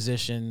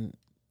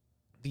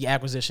the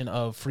acquisition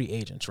of free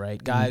agents,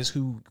 right? Guys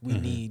who we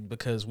need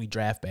because we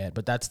draft bad,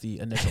 but that's the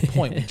initial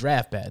point. We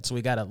draft bad, so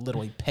we got to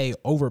literally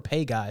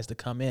overpay guys to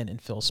come in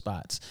and fill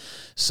spots.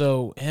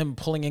 So him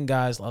pulling in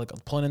guys, like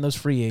pulling in those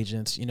free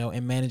agents,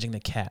 and managing the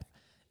cap,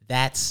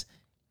 that's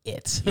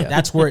it. Yeah.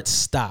 That's where it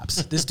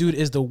stops. This dude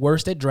is the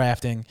worst at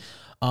drafting.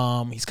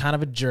 He's kind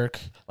of a jerk.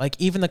 Like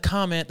even the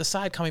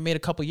side comment he made a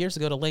couple years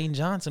ago to Lane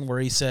Johnson, where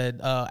he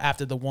said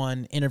after the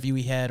one interview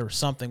he had or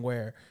something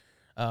where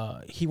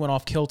he went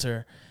off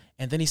kilter.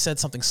 And then he said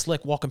something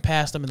slick walking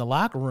past him in the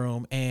locker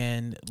room,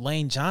 and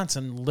Lane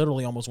Johnson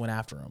literally almost went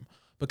after him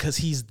because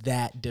he's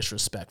that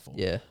disrespectful.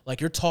 Yeah.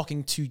 Like, you're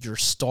talking to your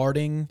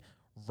starting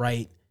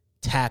right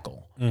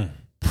tackle,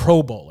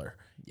 Pro Bowler.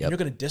 Yep. And you're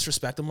going to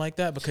disrespect him like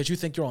that because you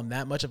think you're on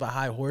that much of a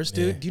high horse,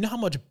 dude? Yeah. Do you know how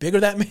much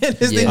bigger that man is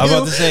than you? I'm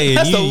about to say,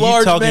 that's a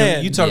large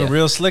man. You talking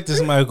real slick to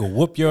somebody who can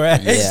whoop your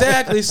ass. Yeah.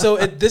 Exactly. So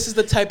this is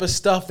the type of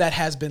stuff that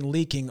has been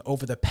leaking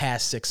over the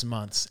past 6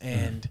 months,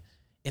 and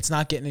it's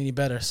not getting any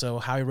better. So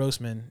Howie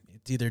Roseman,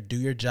 it's either do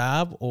your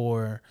job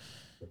or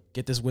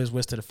get this whiz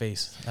to the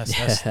face.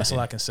 That's all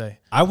I can say.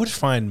 I would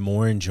find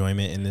more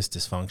enjoyment in this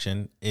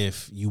dysfunction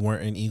if you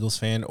weren't an Eagles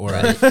fan or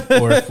if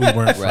we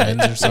weren't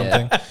friends or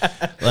something.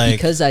 Yeah. Like,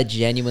 because I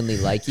genuinely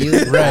like you,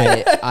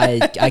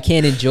 I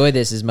can't enjoy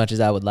this as much as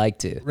I would like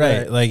to.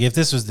 Right. Like if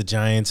this was the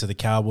Giants or the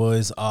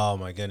Cowboys, oh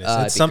my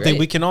goodness. It's something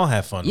we can all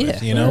have fun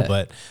with,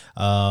 but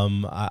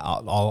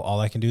all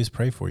I can do is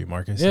pray for you,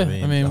 Marcus. Yeah,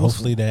 I mean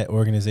hopefully that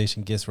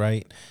organization gets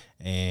right,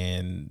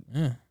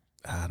 and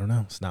I don't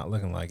know. It's not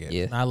looking like it.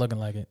 Yeah. Not looking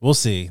like it. We'll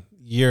see.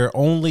 Your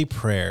only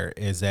prayer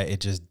is that it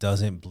just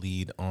doesn't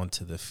bleed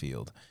onto the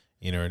field.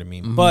 You know what I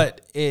mean? Mm-hmm. But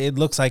it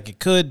looks like it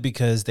could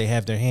because they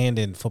have their hand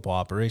in football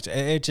operations.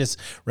 It's just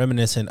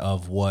reminiscent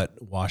of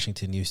what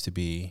Washington used to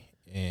be,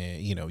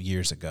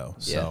 years ago.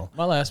 Yeah. So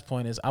my last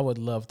point is I would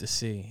love to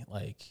see,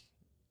 like,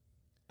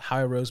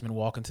 Howie Roseman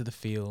walk into the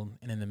field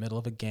and in the middle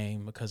of a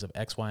game because of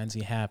X, Y, and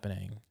Z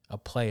happening, a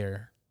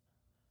player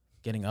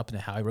getting up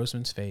into Howie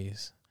Roseman's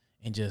face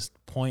and just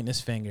pointing his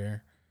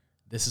finger.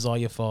 This is all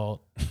your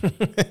fault.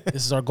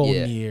 This is our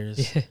golden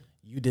years. Yeah.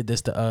 You did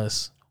this to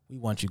us. We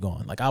want you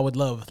gone. Like, I would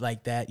love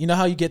like that. You know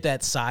how you get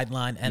that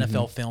sideline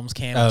NFL Films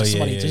cam?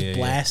 Somebody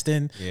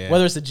blasting,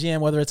 whether it's a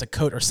GM, whether it's a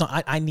coach or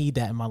something. I need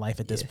that in my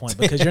life at this point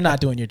because you're not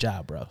doing your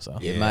job, bro. So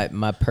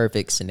my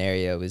perfect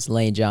scenario is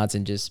Lane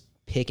Johnson just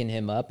picking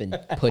him up and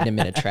putting him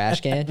in a trash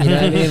can. You know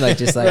what I mean? Like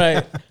just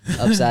like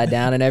upside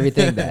down and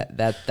everything.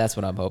 That's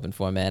what I'm hoping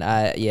for, man.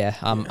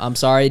 I'm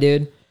sorry,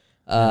 dude.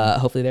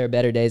 Hopefully there are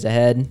better days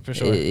ahead. For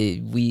sure.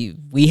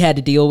 We had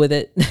to deal with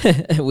it.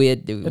 we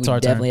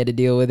definitely had to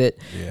deal with it.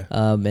 Yeah.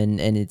 And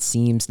it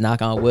seems,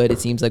 knock on wood, it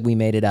seems like we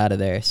made it out of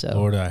there. So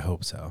Lord, I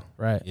hope so.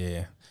 Right.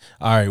 Yeah.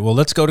 All right. Well,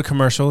 let's go to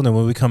commercial, and then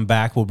when we come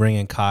back, we'll bring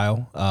in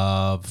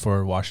Kyle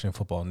for Washington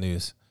Football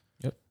News.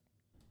 Yep.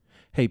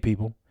 Hey,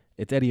 people.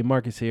 It's Eddie and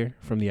Marcus here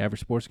from the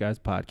Average Sports Guys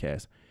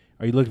podcast.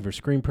 Are you looking for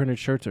screen printed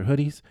shirts or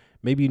hoodies?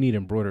 Maybe you need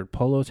embroidered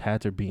polos,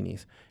 hats, or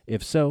beanies.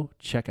 If so,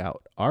 check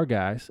out our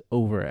guys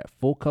over at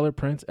Full Color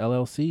Prints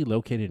LLC,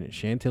 located in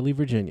Chantilly,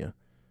 Virginia.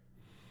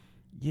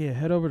 Yeah,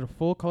 head over to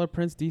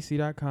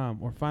fullcolorprintsdc.com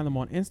or find them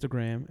on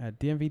Instagram at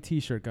DMV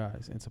T-Shirt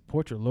Guys and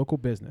support your local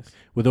business.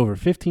 With over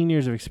 15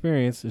 years of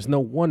experience, there's no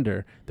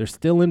wonder they're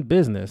still in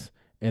business,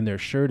 and they're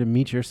sure to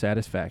meet your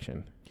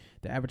satisfaction.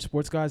 The Average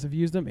Sports Guys have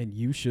used them, and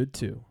you should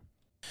too.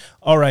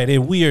 All right,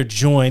 and we are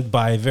joined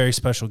by a very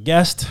special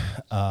guest,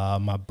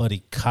 my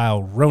buddy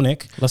Kyle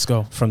Ronick. Let's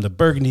go. From the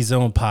Burgundy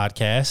Zone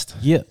podcast.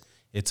 Yeah.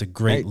 It's a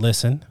great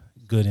listen,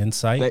 good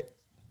insight.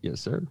 Yes,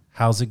 sir.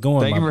 How's it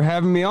going? Thank you for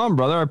having me on,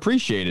 brother. I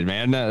appreciate it,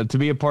 man. To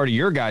be a part of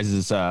your guys'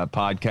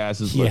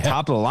 podcast is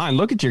top of the line.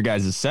 Look at your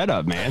guys'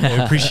 setup, man.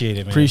 I appreciate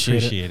it, man.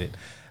 Appreciate it.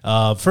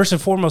 First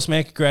and foremost,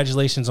 man,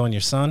 congratulations on your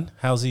son.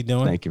 How's he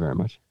doing? Thank you very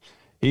much.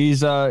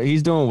 He's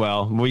doing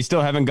well. We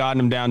still haven't gotten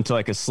him down to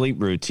like a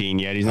sleep routine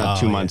yet. He's not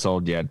 2 months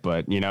old yet,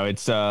 but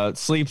it's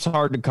sleep's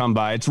hard to come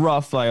by. It's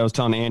rough, like I was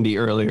telling Andy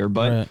earlier,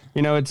 but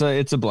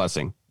it's a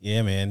blessing.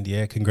 Yeah, man.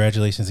 Yeah,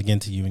 congratulations again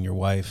to you and your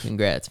wife.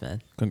 Congrats,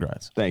 man.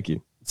 Congrats. Thank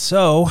you.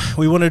 So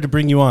we wanted to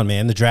bring you on,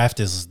 man. The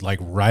draft is like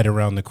right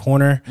around the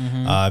corner.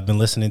 I've been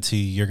listening to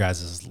your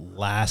guys'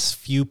 last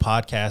few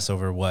podcasts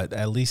over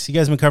at least you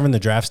guys been covering the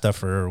draft stuff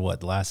for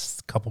the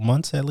last couple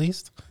months at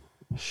least?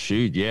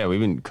 Shoot, yeah, we've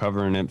been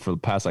covering it for the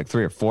past like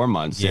 3 or 4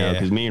 months. Yeah,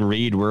 because me and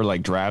Reed, we're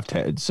like draft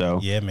heads, so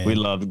yeah, man. We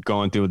love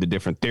going through the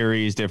different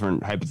theories,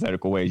 different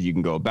hypothetical ways you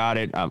can go about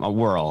it.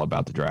 We're all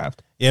about the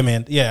draft. Yeah,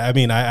 man. Yeah, I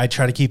mean, I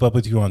try to keep up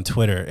with you on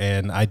Twitter,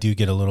 and I do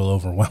get a little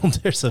overwhelmed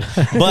there. So,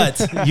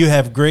 but you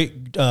have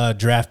great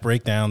draft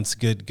breakdowns,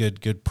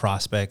 good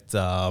prospect.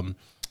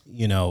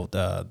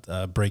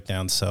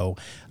 Breakdown. So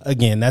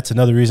again, that's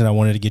another reason I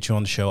wanted to get you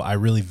on the show. I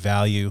really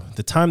value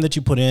the time that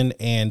you put in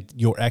and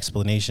your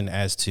explanation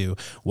as to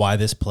why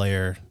this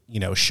player,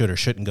 should or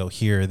shouldn't go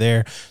here or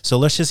there. So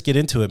let's just get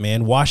into it,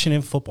 man.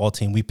 Washington football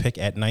team, we pick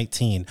at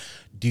 19.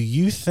 Do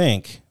you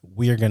think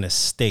we are going to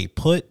stay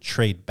put,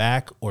 trade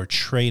back, or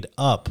trade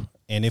up?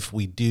 And if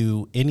we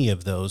do any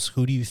of those,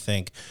 who do you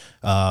think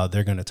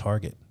they're going to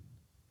target?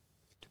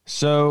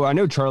 So I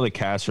know Charlie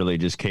Casserly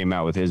just came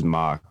out with his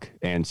mock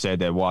and said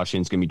that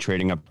Washington's going to be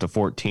trading up to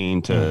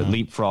 14 to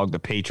leapfrog the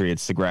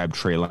Patriots to grab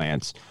Trey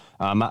Lance.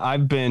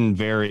 I've been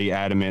very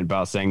adamant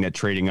about saying that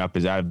trading up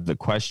is out of the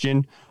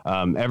question.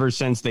 Ever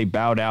since they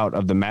bowed out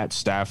of the Matt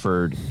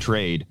Stafford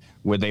trade,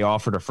 where they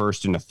offered a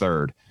first and a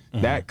third,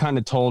 that kind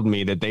of told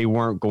me that they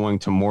weren't going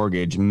to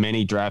mortgage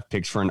many draft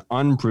picks for an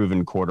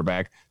unproven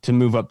quarterback to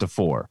move up to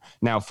 4.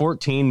 Now,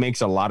 14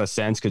 makes a lot of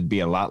sense, could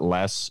be a lot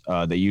less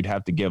that you'd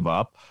have to give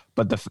up.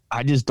 But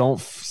I just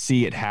don't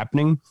see it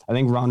happening. I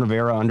think Ron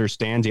Rivera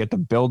understands you have to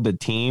build the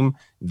team,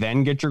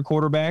 then get your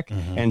quarterback.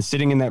 And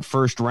sitting in that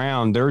first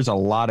round, there's a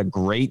lot of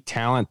great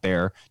talent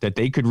there that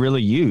they could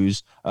really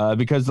use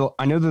because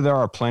I know that there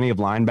are plenty of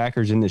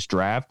linebackers in this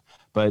draft,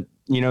 but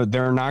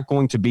they're not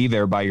going to be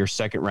there by your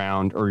second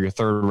round or your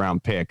third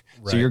round pick.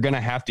 Right. So you're going to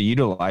have to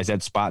utilize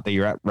that spot that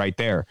you're at right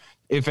there.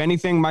 If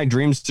anything, my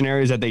dream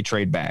scenario is that they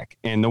trade back.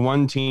 And the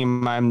one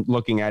team I'm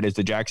looking at is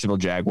the Jacksonville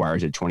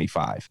Jaguars at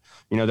 25.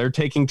 They're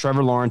taking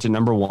Trevor Lawrence at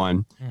number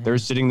 1. They're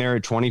sitting there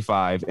at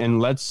 25. And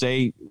let's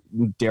say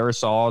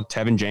Darisaw,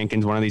 Tevin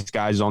Jenkins, one of these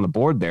guys is on the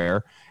board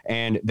there,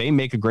 and they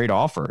make a great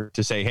offer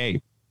to say,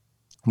 hey,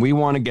 we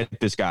want to get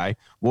this guy.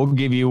 We'll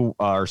give you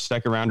our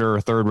second rounder or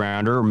third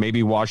rounder, or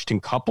maybe Washington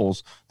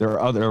couples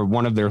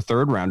one of their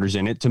third rounders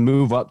in it to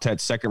move up to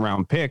that second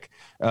round pick,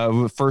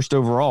 first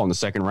overall in the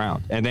second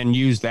round, and then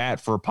use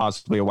that for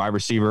possibly a wide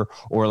receiver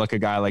or like a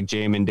guy like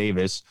Jamin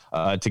Davis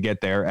to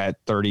get there at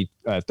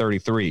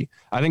 33.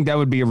 I think that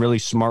would be a really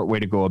smart way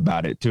to go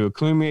about it, to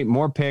accumulate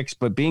more picks,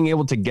 but being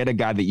able to get a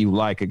guy that you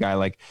like, a guy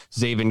like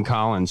Zaven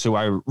Collins, who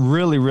I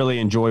really, really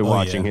enjoy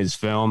watching his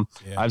film.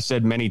 Yeah. I've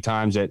said many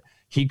times that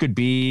he could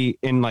be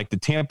in like the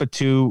Tampa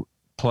 2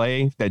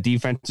 play that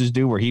defenses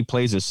do, where he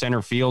plays a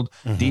center field,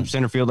 deep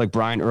center field like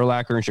Brian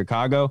Urlacher in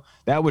Chicago.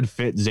 That would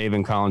fit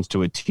Zaven Collins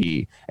to a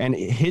T. And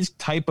his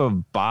type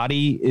of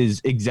body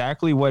is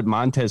exactly what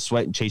Montez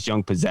Sweat and Chase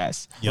Young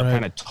possess. Yep.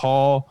 Kind of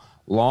tall,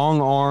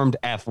 long-armed,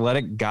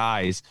 athletic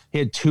guys. He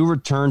had 2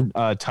 return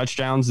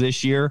touchdowns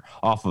this year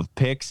off of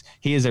picks.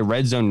 He is a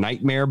red zone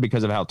nightmare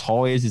because of how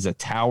tall he is. He's a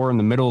tower in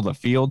the middle of the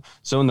field.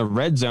 So in the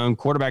red zone,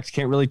 quarterbacks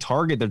can't really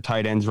target their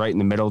tight ends right in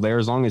the middle there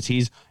as long as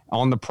he's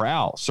on the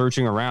prowl,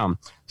 searching around.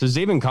 So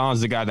Zaven Collins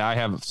is the guy that I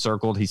have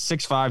circled. He's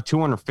 6'5",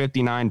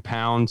 259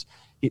 pounds.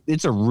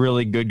 It's a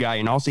really good guy.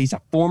 And also he's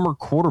a former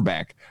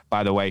quarterback,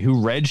 by the way, who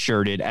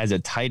redshirted as a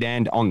tight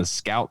end on the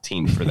scout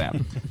team for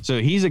them. So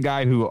he's a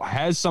guy who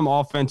has some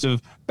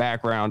offensive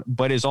background,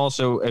 but is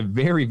also a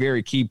very,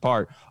 very key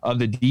part of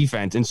the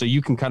defense. And so you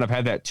can kind of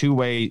have that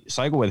two-way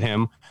cycle with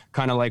him,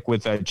 kind of like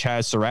with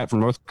Chaz Surratt from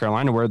North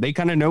Carolina, where they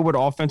kind of know what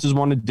offenses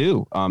want to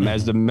do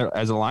as a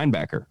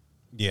linebacker.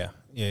 Yeah.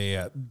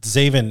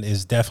 Zaven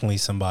is definitely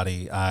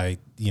somebody I,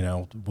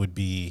 would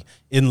be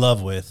in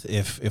love with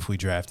if we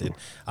drafted.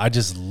 I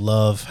just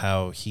love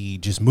how he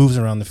just moves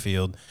around the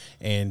field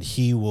and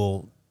he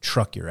will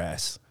truck your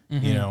ass,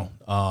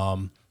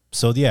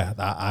 So yeah,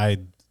 I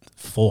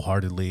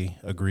full-heartedly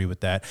agree with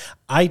that.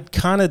 I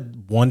kind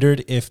of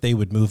wondered if they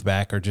would move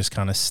back or just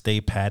kind of stay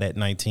pat at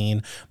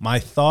 19. My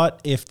thought,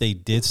 if they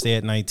did stay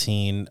at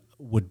 19,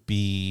 would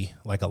be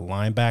like a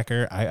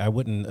linebacker. I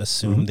wouldn't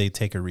assume they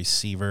take a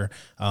receiver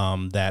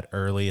that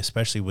early,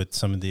 especially with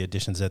some of the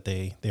additions that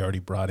they already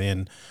brought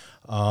in.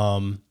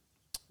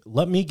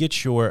 Let me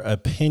get your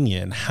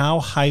opinion. How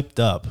hyped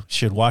up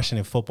should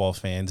Washington football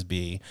fans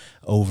be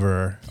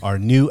over our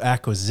new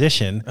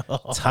acquisition,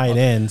 tight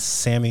end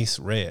Sammy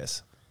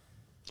Reyes?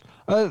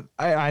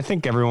 I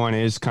think everyone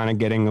is kind of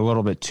getting a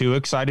little bit too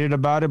excited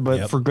about it,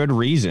 but for good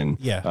reason.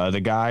 Yeah.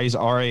 The guy's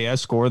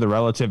RAS score, the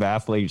relative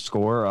athlete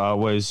score,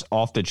 was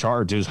off the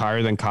charts. It was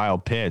higher than Kyle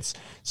Pitts.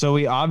 So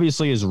he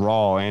obviously is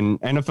raw, and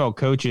NFL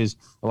coaches,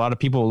 a lot of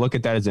people look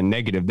at that as a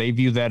negative. They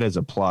view that as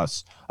a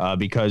plus.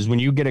 because when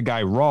you get a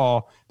guy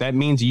raw, that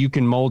means you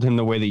can mold him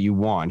the way that you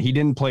want. He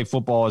didn't play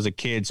football as a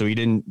kid, so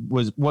he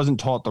wasn't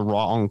taught the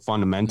wrong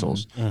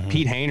fundamentals.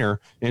 Pete Haener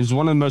is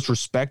one of the most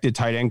respected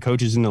tight end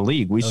coaches in the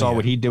league. We saw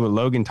what he did with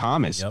Logan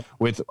Thomas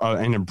with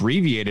an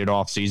abbreviated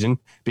offseason,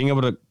 being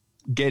able to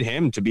get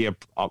him to be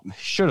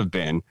should have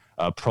been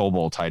a Pro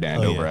Bowl tight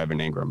end over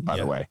Evan Ingram, by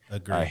the way.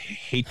 Agreed. I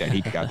hate that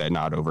he got that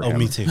nod over him.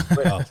 Me too.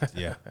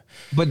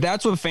 But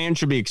that's what fans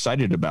should be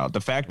excited about.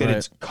 The fact that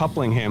it's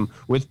coupling him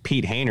with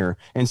Pete Haener,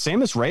 and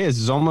Sammis Reyes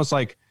is almost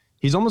like,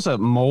 he's almost a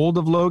mold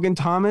of Logan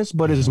Thomas,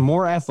 but is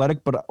more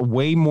athletic, but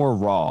way more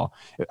raw.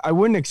 I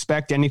wouldn't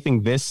expect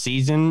anything this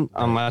season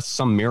unless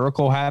some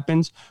miracle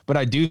happens, but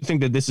I do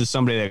think that this is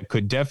somebody that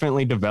could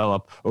definitely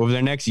develop over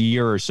the next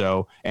year or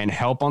so and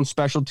help on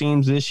special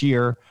teams this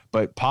year,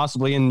 but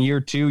possibly in year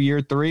 2,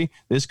 year 3,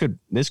 this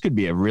could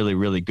be a really,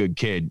 really good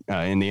kid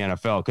in the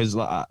NFL, because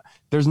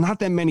there's not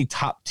that many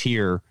top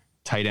tier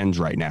tight ends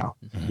right now.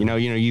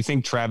 You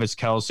think Travis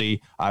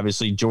Kelce,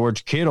 obviously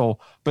George Kittle,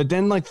 but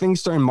then like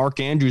things start in Mark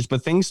Andrews,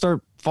 but things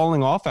start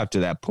falling off after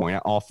that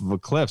point, off of a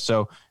cliff.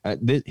 So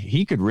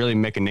he could really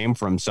make a name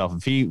for himself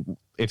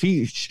if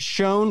he's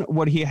shown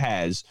what he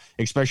has,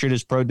 especially at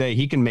his pro day.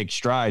 He can make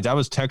strides. I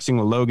was texting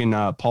with Logan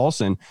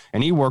Paulson,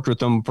 and he worked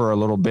with him for a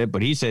little bit,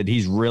 but he said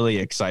he's really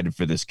excited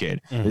for this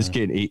kid. This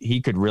kid,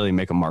 he could really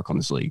make a mark on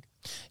this league.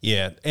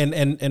 Yeah,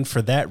 and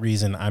for that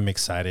reason, I'm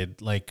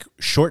excited. Like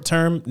short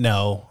term,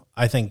 no.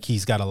 I think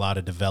he's got a lot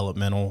of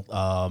developmental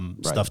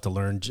stuff to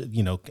learn,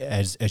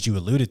 as you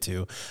alluded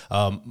to.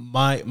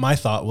 My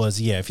thought was,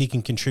 if he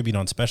can contribute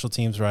on special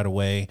teams right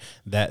away,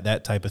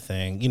 that type of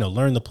thing,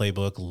 learn the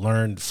playbook,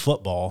 learn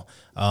football.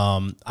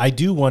 I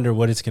do wonder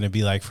what it's going to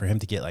be like for him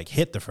to get like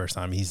hit the first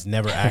time. He's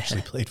never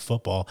actually played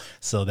football,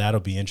 so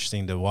that'll be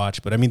interesting to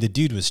watch. But I mean, the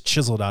dude was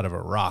chiseled out of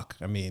a rock.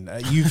 I mean,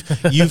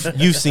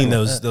 you've seen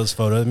those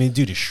photos. I mean, the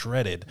dude is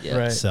shredded. Yeah.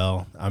 Right.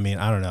 So I mean,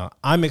 I don't know.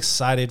 I'm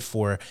excited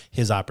for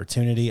his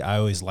opportunity. I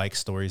always like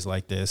stories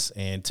like this,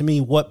 and to me,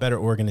 what better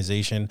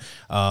organization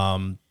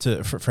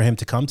for him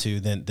to come to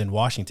than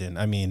Washington?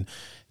 I mean,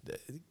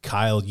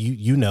 Kyle,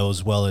 you know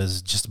as well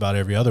as just about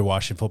every other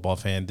Washington football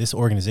fan, this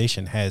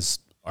organization has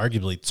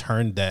arguably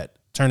turned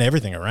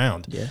everything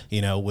around.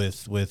 With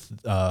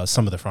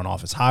some of the front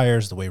office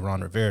hires, the way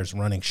Ron Rivera is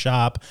running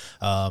shop,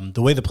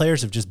 the way the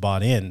players have just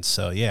bought in.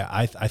 So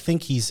I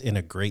think he's in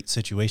a great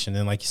situation,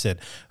 and like you said,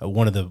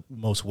 one of the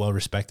most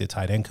well-respected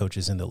tight end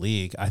coaches in the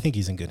league. I think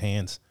he's in good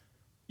hands.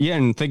 Yeah,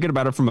 and thinking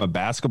about it from a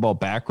basketball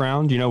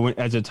background,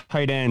 as a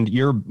tight end,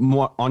 you're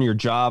more on your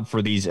job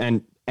for these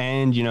and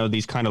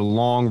these kind of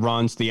long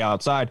runs to the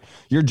outside.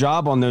 Your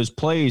job on those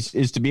plays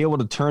is to be able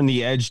to turn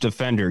the edge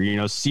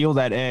defender, seal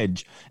that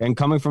edge. And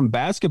coming from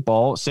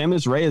basketball,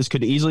 Sammis Reyes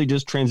could easily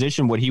just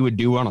transition what he would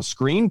do on a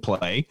screen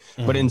play,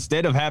 but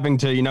instead of having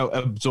to,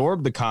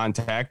 absorb the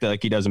contact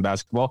like he does in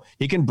basketball,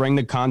 he can bring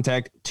the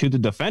contact to the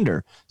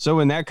defender. So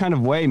in that kind of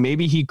way,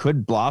 maybe he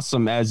could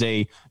blossom as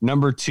a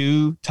number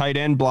 2 tight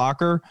end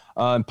blocker,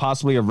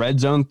 possibly a red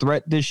zone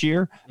threat this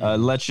year.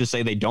 Let's just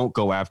say they don't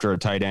go after a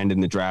tight end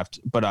in the draft,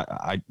 but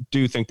I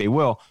do think they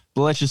will.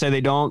 But let's just say they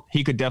don't.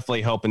 He could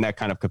definitely help in that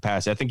kind of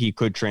capacity. I think he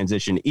could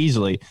transition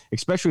easily,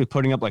 especially with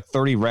putting up like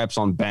 30 reps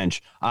on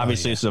bench.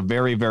 Obviously, it's a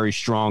very, very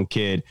strong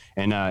kid,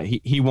 and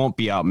he won't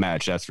be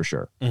outmatched. That's for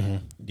sure.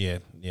 Yeah,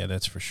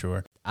 that's for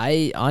sure.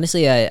 I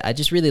honestly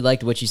just really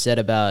liked what you said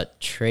about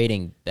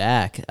trading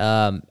back.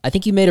 I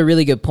think you made a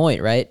really good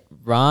point, right?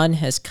 Ron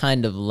has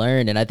kind of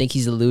learned, and I think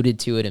he's alluded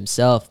to it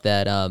himself,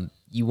 that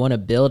you want to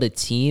build a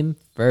team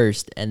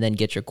first and then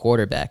get your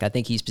quarterback. I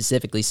think he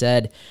specifically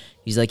said,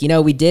 he's like,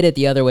 we did it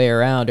the other way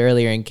around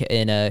earlier in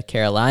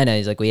Carolina.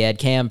 He's like, we had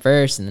Cam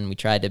first, and then we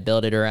tried to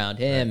build it around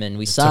him, and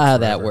we saw how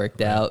that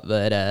worked out.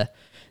 But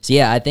so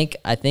yeah, I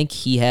think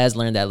he has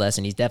learned that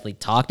lesson. He's definitely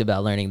talked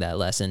about learning that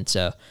lesson.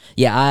 So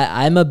yeah,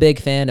 I'm a big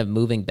fan of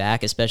moving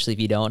back, especially if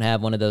you don't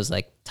have one of those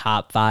like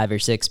top 5 or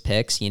 6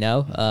 picks,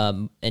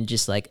 and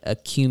just like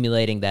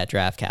accumulating that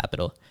draft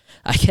capital.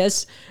 I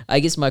guess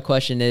my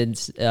question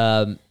is,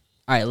 all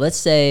right, let's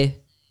say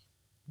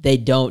they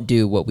don't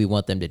do what we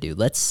want them to do.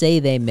 Let's say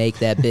they make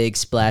that big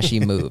splashy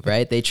move,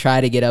 right? They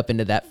try to get up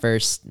into that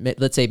first,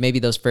 let's say maybe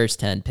those first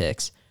 10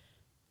 picks.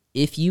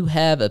 If you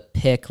have a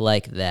pick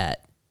like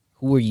that,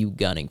 who are you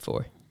gunning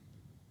for?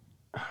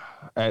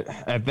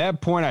 At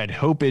that point, I'd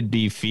hope it'd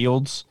be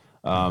Fields.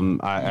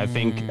 I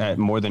think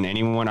more than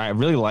anyone, I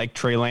really like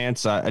Trey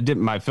Lance. I did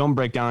my film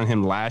breakdown on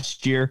him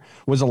last year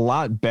was a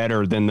lot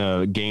better than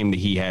the game that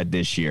he had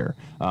this year.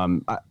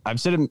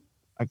 I've said it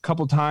a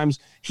couple times.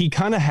 He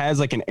kind of has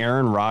like an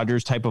Aaron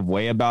Rodgers type of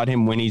way about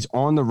him when he's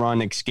on the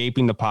run,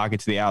 escaping the pocket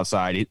to the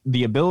outside.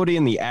 The ability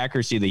and the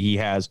accuracy that he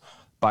has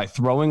by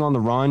throwing on the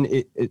run,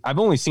 I've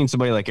only seen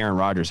somebody like Aaron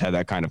Rodgers have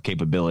that kind of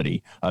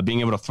capability, being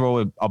able to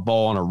throw a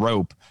ball on a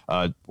rope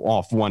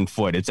off one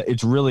foot.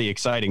 It's really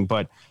exciting.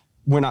 But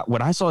when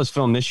I saw his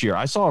film this year,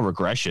 I saw a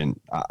regression.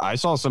 I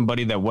saw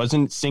somebody that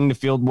wasn't seeing the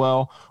field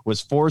well,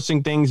 was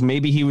forcing things.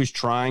 Maybe he was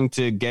trying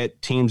to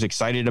get teams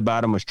excited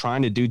about him, was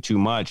trying to do too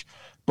much.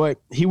 but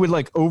he would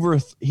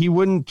he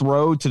wouldn't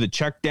throw to the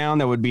check down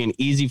that would be an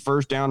easy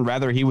first down.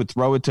 Rather, he would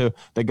throw it to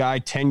the guy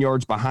 10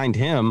 yards behind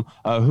him,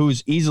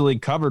 who's easily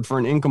covered for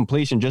an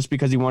incompletion just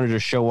because he wanted to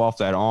show off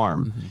that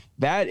arm. Mm-hmm.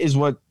 That is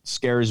what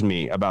scares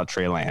me about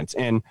Trey Lance.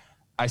 And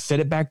I said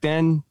it back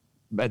then,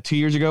 about 2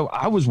 years ago,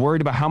 I was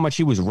worried about how much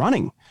he was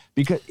running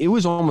because it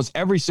was almost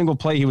every single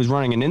play he was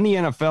running. And in the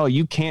NFL,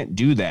 you can't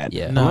do that.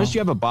 Unless you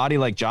have a body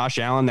like Josh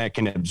Allen that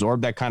can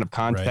absorb that kind of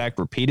contact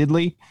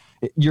repeatedly,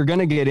 you're going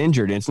to get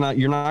injured.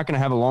 You're not going to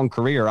have a long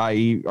career,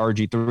 i.e.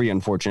 RG3,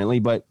 unfortunately.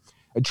 But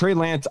Trey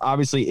Lance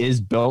obviously is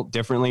built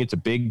differently. It's a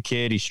big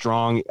kid. He's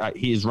strong.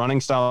 His running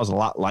style is a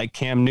lot like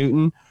Cam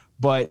Newton.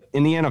 But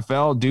in the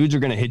NFL, dudes are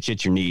going to hit you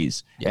at your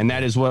knees. And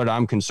that is what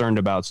I'm concerned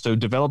about. So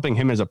developing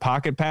him as a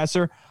pocket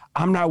passer,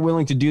 I'm not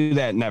willing to do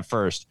that in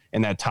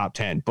that top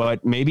 10.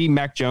 But maybe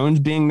Mac Jones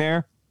being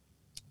there,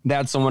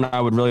 that's someone I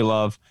would really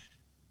love.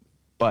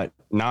 But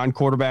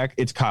non-quarterback,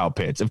 it's Kyle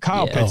Pitts. If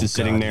Kyle Pitts is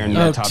sitting there in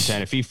that top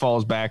 10, if he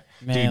falls back,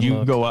 dude,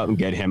 you go out and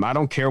get him. I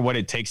don't care what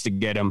it takes to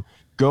get him.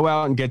 Go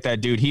out and get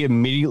that dude. He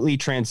immediately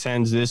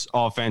transcends this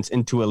offense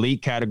into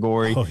elite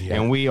category,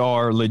 and we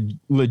are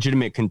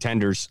legitimate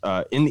contenders.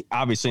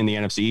 Obviously in the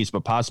NFC East,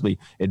 but possibly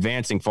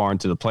advancing far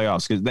into the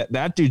playoffs because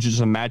that dude's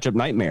just a matchup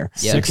nightmare.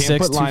 You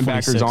can't put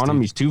linebackers on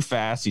him; he's too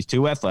fast, he's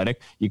too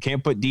athletic. You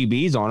can't put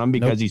DBs on him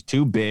because he's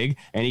too big,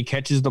 and he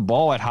catches the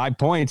ball at high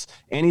points,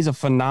 and he's a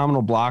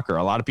phenomenal blocker.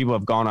 A lot of people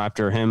have gone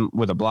after him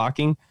with a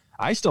blocking.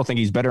 I still think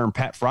he's better than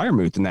Pat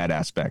Freiermuth in that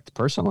aspect,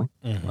 personally.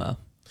 Mm-hmm. Wow.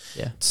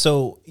 Yeah.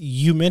 So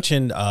you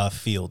mentioned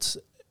Fields.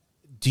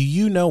 Do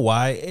you know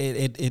why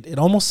it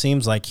almost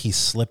seems like he's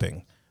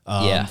slipping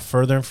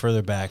further and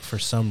further back for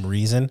some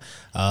reason?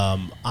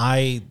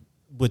 I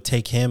would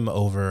take him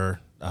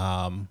over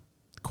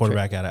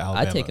quarterback out of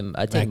Alabama.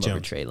 I take him over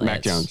Trey Lance.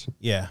 Mac Jones.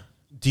 Yeah.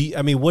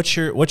 What's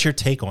your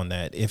take on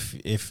that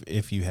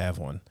if you have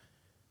one?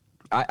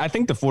 I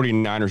think the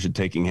 49ers are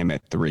taking him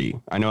at 3.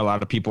 I know a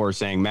lot of people are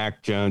saying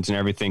Mac Jones and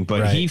everything,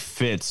 but he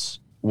fits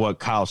what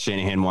Kyle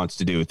Shanahan wants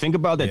to do. Think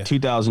about that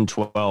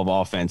 2012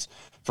 offense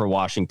for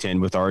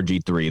Washington with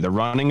RG3, the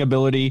running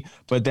ability,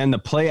 but then the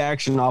play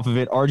action off of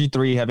it,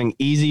 RG3 having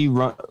easy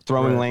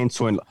throwing lanes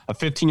to a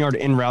 15-yard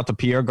in route to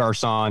Pierre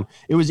Garçon.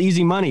 It was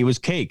easy money. It was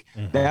cake.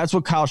 Mm-hmm. That's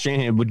what Kyle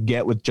Shanahan would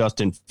get with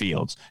Justin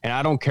Fields. And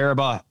I don't care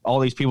about all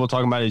these people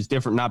talking about it's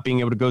different, not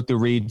being able to go through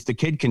reads. The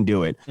kid can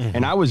do it. Mm-hmm.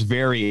 And I was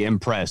very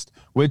impressed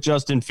with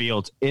Justin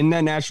Fields in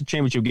that national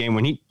championship game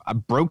when he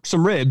broke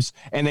some ribs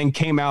and then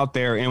came out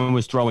there and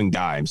was throwing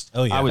dimes.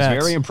 I was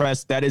very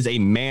impressed. That is a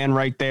man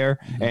right there.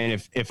 Mm-hmm.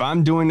 And if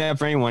I'm doing that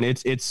for anyone,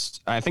 it's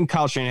I think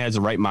Kyle Shanahan has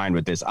the right mind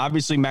with this.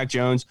 Obviously, Mac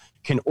Jones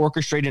can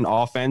orchestrate an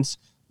offense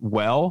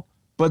well,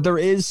 but there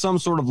is some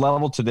sort of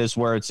level to this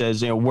where it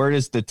says, where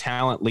does the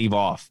talent leave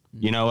off?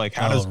 Like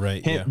how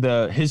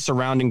does his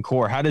surrounding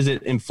core, how does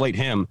it inflate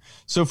him?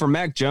 So for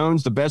Mac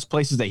Jones, the best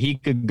places that he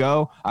could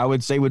go, I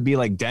would say would be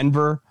like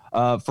Denver.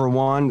 For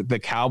one, the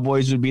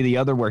Cowboys would be the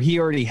other, where he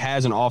already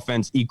has an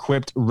offense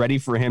equipped, ready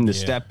for him to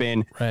step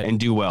in and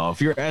do well. If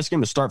you're asking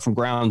him to start from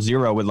ground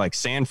zero with like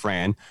San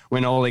Fran,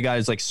 when all they got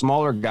is like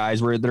smaller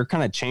guys where they're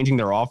kind of changing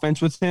their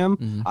offense with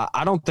him,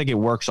 I don't think it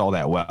works all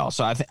that well.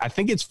 So I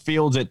think it's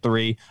Fields at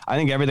 3. I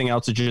think everything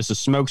else is just a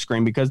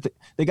smokescreen because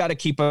they got to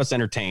keep us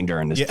entertained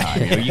during this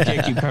time. You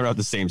can't keep covering up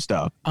the same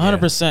stuff.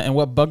 100%. And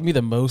what bugged me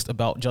the most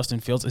about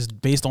Justin Fields is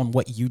based on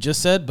what you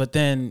just said, but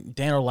then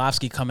Dan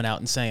Orlovsky coming out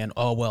and saying,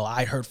 "Oh well,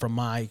 I heard from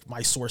my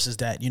sources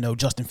that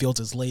Justin Fields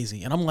is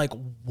lazy," and I'm like,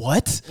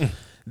 what?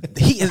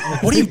 He is.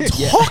 What are you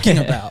talking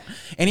about?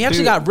 And he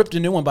actually got ripped a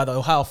new one by the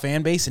Ohio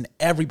fan base, and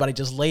everybody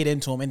just laid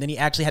into him. And then he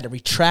actually had to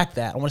retract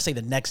that. I want to say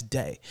the next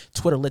day,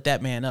 Twitter lit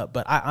that man up.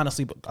 But I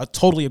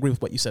totally agree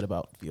with what you said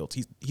about Fields.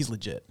 He's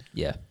legit.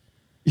 Yeah.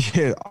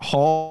 Yeah,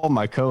 Hall,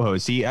 my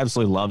co-host, he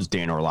absolutely loves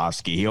Dan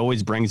Orlovsky. He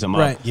always brings him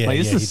up. Yeah,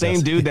 it's the same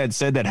dude that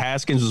said that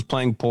Haskins was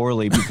playing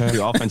poorly because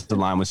the offensive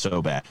line was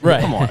so bad. Right.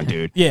 Come on,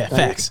 dude.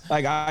 Facts.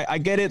 I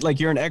get it. Like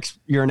you're an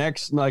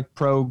ex like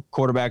pro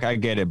quarterback. I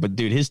get it, but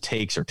dude, his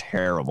takes are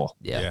terrible.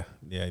 Yeah.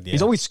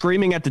 He's always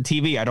screaming at the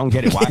TV. I don't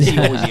get it. Why is he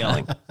always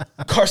yelling?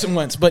 Carson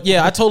Wentz. But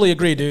yeah, I totally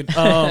agree, dude.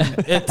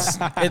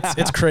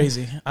 It's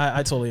crazy.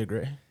 I totally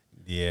agree.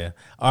 Yeah.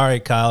 All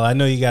right, Kyle, I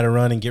know you got to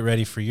run and get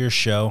ready for your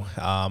show.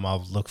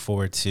 I'll look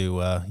forward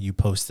to you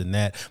posting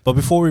that. But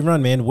before we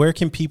run, man, where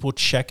can people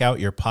check out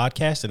your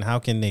podcast and how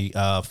can they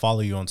follow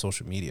you on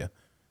social media?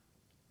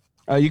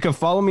 You can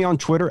follow me on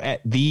Twitter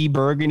at The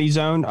Burgundy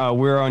Zone.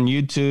 We're on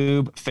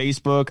YouTube,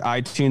 Facebook,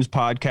 iTunes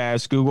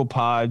Podcasts, Google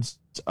Pods.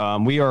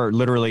 We are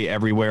literally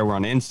everywhere. We're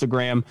on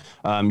Instagram.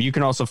 You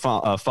can also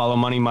follow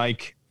Money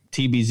Mike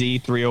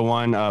TBZ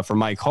 301 for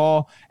Mike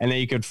Hall, and then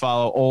you could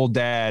follow old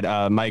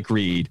dad Mike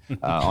Reed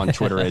on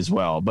Twitter as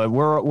well. But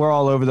we're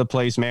all over the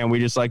place, man. We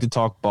just like to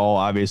talk ball.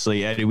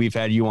 Obviously, Eddie, we've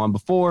had you on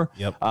before.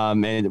 Yep.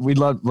 And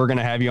we're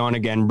gonna have you on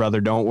again,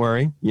 brother. Don't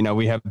worry.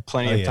 We have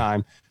plenty of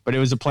time. But it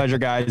was a pleasure,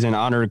 guys, and an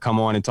honor to come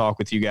on and talk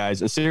with you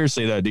guys. And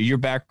seriously, though, dude, your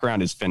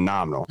background is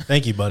phenomenal.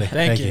 Thank you, buddy.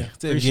 Thank you.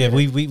 Yeah,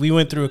 we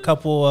went through a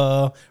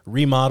couple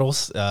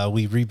remodels.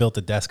 We rebuilt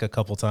the desk a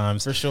couple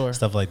times. For sure.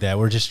 Stuff like that.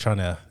 We're just trying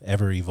to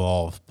ever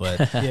evolve.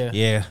 But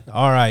Yeah.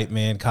 All right,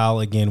 man. Kyle,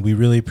 again, we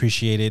really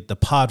appreciate it. The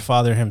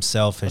Podfather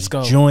himself has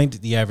joined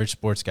the Average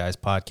Sports Guys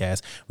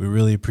podcast. We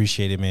really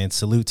appreciate it, man.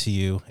 Salute to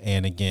you.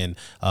 And again,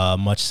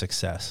 much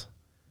success.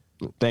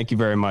 Thank you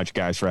very much,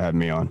 guys, for having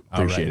me on.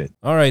 Appreciate it.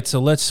 All right, so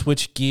let's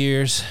switch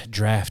gears.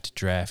 Draft.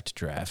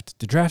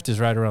 The draft is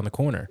right around the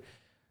corner.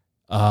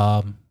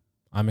 I'm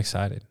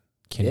excited.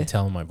 Can you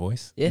tell in my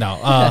voice? Yeah.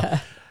 No.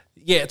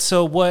 Yeah,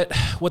 so what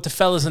the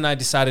fellas and I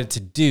decided to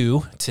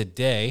do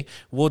today,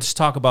 we'll just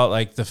talk about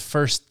like the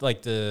first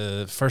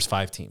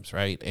 5 teams,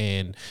 right?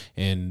 And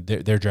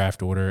their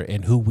draft order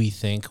and who we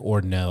think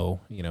or know,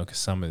 because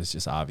some is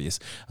just obvious,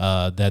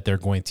 that they're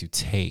going to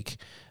take.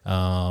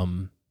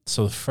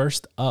 So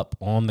first up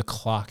on the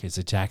clock is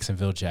the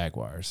Jacksonville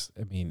Jaguars.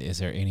 I mean, is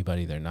there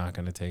anybody they're not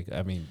going to take?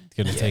 I mean,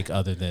 going to take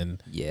other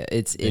than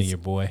it's your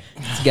boy?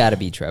 It's got to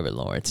be Trevor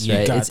Lawrence,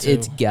 right?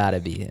 It's got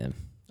to be him.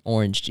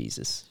 Orange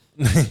Jesus.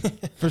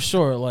 For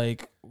sure,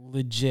 like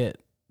legit.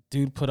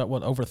 Dude put up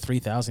over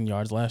 3,000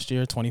 yards last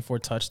year, 24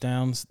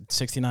 touchdowns,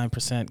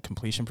 69%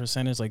 completion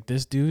percentage. Like,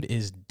 this dude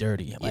is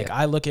dirty. Like,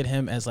 I look at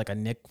him as like a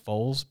Nick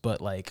Foles,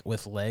 but like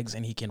with legs,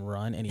 and he can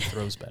run and he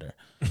throws better.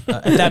 If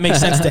that makes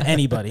sense to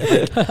anybody.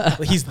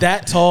 Like, he's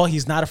that tall.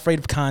 He's not afraid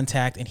of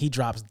contact, and he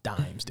drops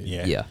dimes, dude.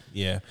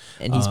 Yeah.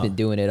 And he's been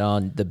doing it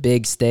on the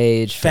big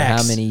stage for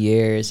how many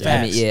years?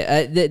 Facts.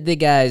 I mean, the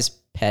guy's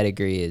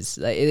pedigree is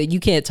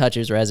you can't touch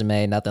his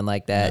resume, nothing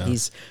like that. No.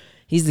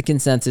 He's the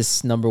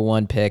consensus number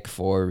 1 pick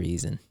for a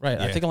reason. Right.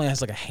 I think only has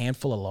like a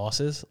handful of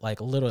losses. Like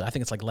literally, I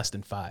think it's like less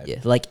than 5. Yeah,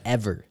 like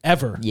ever.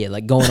 Yeah,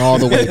 like going all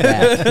the way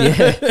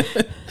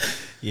back.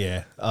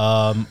 Yeah.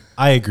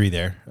 I agree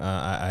there.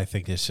 I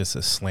think it's just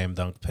a slam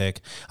dunk pick.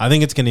 I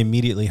think it's going to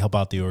immediately help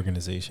out the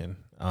organization.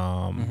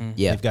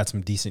 They've got some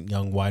decent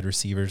young wide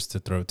receivers to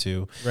throw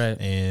to. Right.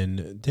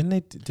 And did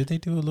they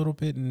do a little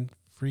bit in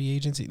free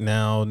agency?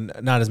 No,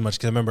 not as much,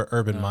 because I remember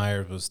Urban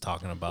Meyer was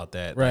talking about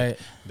that. Right. Like,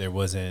 there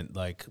wasn't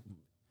like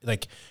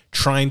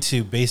trying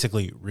to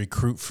basically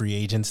recruit free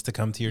agents to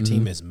come to your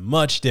team is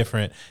much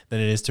different than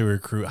it is to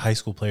recruit high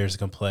school players to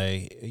come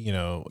play,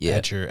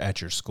 at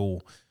your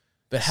school.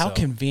 But how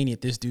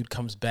convenient this dude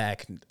comes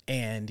back,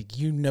 and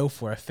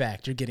for a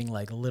fact you're getting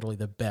like literally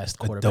the best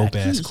quarterback.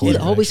 Dope-ass He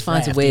quarterback. always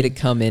finds a way to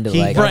come into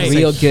He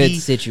real good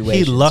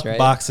situations. He luck right?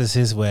 boxes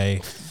his way.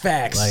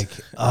 Facts. Like,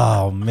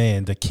 oh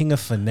man, the king of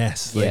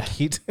finesse. Yeah.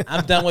 Like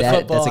I'm done with that's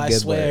football. a I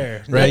good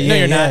swear. word. right? No,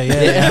 you're not.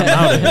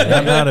 Yeah.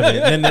 I'm out of it.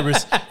 Then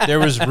there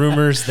was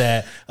rumors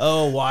that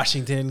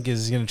Washington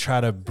is going to try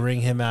to bring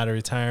him out of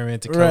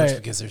retirement to coach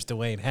because there's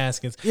Dwayne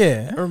Haskins.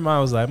 Yeah. Urban Meyer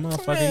was like,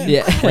 motherfucker.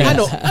 Yeah.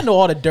 I know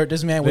all the dirt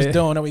this man was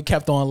doing that we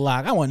kept on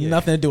lock. I want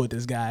nothing to do with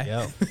this guy.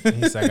 Yep.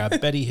 He's like, I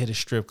bet he hit a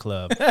strip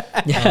club.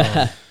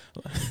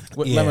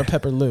 With lemon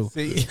pepper Lou.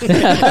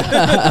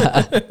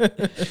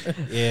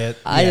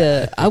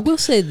 I will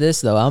say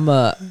this though,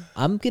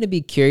 I'm gonna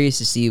be curious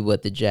to see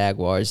what the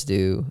Jaguars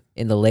do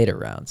in the later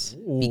rounds,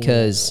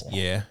 because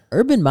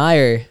Urban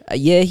Meyer,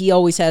 he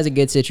always has a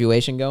good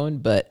situation going,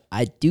 but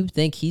I do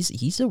think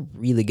he's a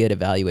really good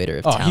evaluator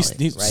of talent.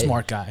 He's right? a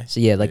smart guy. So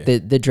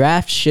the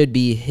draft should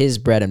be his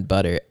bread and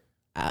butter.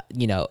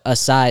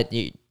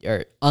 Aside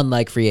or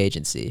unlike free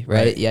agency,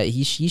 right? Yeah,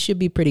 he should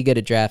be pretty good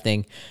at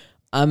drafting.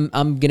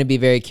 I'm gonna be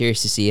very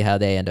curious to see how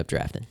they end up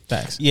drafting.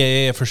 Thanks.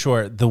 Yeah, for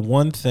sure. The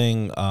one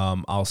thing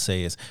I'll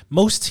say is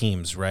most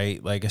teams,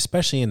 right? Like,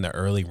 especially in the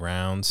early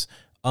rounds,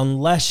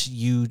 unless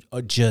you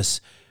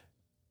just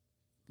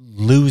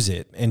lose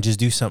it and just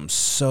do something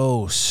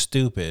so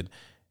stupid,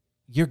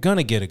 you're going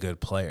to get a good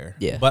player.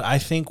 Yeah. But I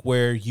think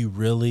where you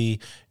really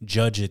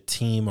judge a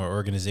team or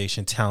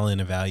organization,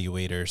 talent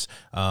evaluators,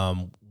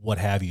 what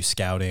have you,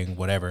 scouting,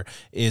 whatever,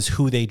 is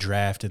who they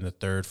draft in the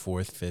 3rd,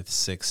 4th, 5th,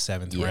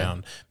 6th, 7th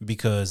round,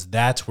 because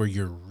that's where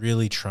you're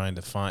really trying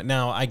to find.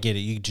 Now, I get it.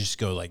 You just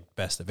go like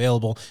best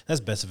available.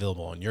 That's best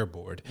available on your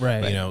board.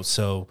 Right.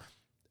 So,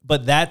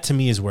 but that to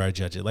me is where I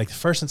judge it. Like the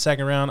 1st and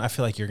 2nd round, I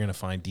feel like you're going to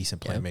find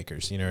decent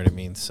playmakers. You know what I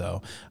mean?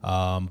 So,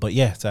 but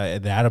yeah,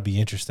 that'll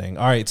be interesting.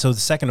 All right. So the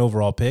 2nd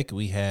overall pick,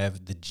 we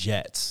have the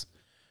Jets.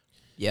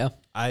 Yeah.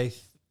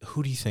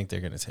 Who do you think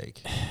they're going to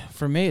take?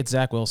 For me, it's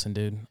Zach Wilson,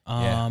 dude.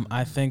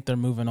 I think they're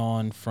moving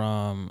on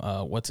from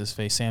what's his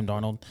face, Sam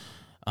Darnold.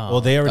 Well,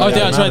 they already.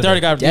 That's right. They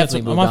already got.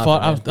 Definitely my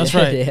fault. That's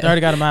right. Yeah. They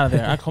already got him out of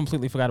there. I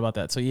completely forgot about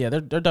that. So yeah,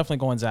 they're definitely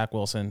going Zach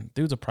Wilson.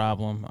 Dude's a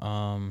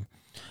problem.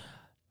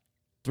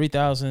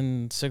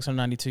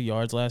 3,692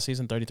 yards last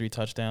season, 33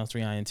 touchdowns,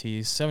 3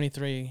 INTs,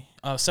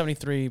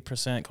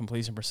 73%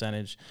 completion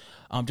percentage.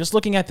 Just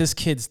looking at this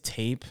kid's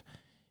tape,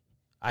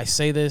 I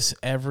say this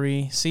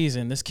every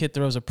season. This kid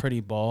throws a pretty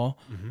ball,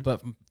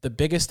 but the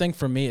biggest thing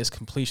for me is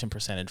completion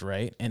percentage,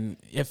 right? And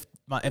if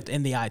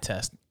in the eye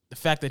test, the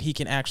fact that he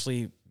can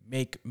actually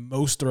make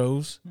most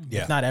throws,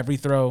 if not every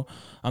throw,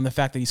 the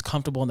fact that he's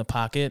comfortable in the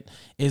pocket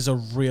is a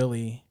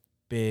really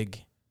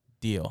big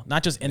deal.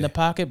 Not just in the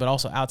pocket, but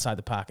also outside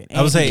the pocket. And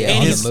I would say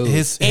and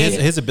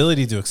his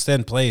ability to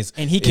extend plays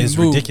and he can is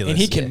move, ridiculous. and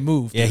he can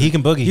move. Yeah, he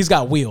can boogie. He's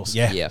got wheels.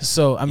 Yeah.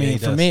 So I mean, he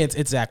for does. me,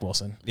 it's Zach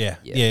Wilson. Yeah.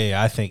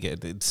 I think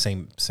it's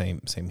same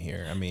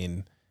here. I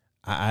mean,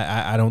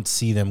 I don't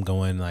see them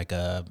going like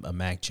a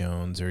Mac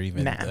Jones or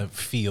even a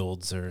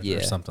Fields or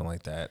something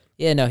like that.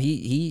 Yeah, no,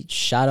 he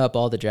shot up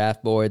all the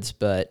draft boards,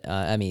 but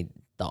I mean,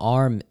 the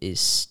arm is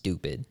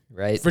stupid,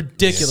 right?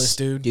 Ridiculous,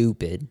 dude.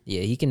 Stupid.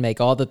 Yeah, he can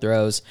make all the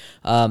throws.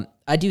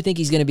 I do think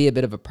he's going to be a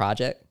bit of a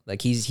project.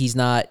 Like he's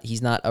not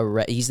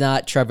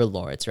Trevor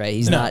Lawrence, right?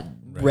 He's not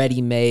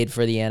ready made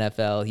for the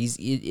NFL.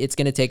 It's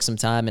going to take some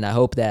time, and I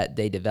hope that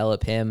they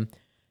develop him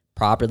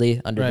properly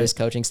under this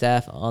coaching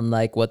staff,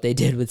 unlike what they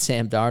did with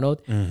Sam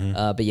Darnold.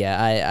 But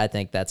yeah, I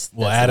think that's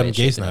Adam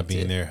Gase not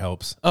being there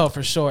helps. Oh,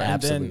 for sure.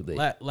 Absolutely. And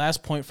then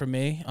last point for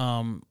me,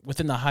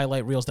 within the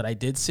highlight reels that I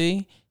did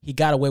see, he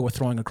got away with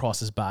throwing across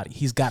his body.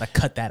 He's got to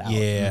cut that out.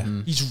 Yeah.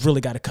 He's really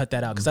got to cut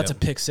that out because that's a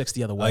pick six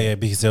the other way. Oh, yeah,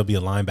 because there'll be a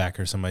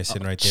linebacker, somebody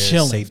sitting right there.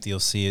 Chilling. Safety will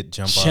see it,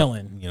 jump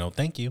Chilling. up. You know,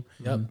 thank you.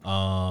 Yep.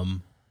 All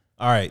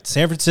right,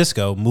 San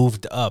Francisco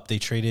moved up. They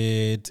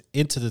traded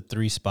into the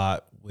 3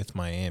 spot with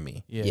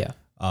Miami. Yeah.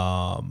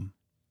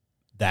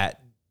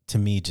 That to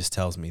me just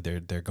tells me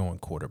they're going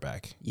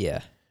quarterback.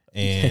 Yeah.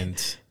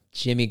 And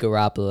Jimmy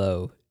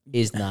Garoppolo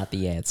is not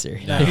the answer.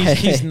 No,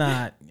 he's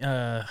not.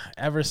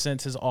 Ever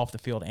since his off the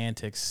field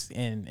antics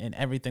and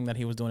everything that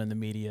he was doing in the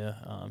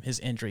media, his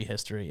injury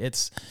history,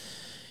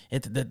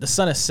 the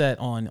sun is set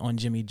on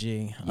Jimmy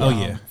G.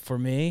 For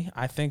me,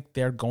 I think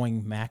they're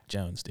going Mac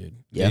Jones, dude.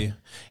 Yeah.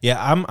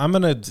 I'm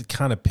gonna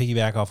kind of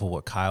piggyback off of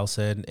what Kyle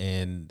said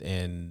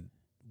and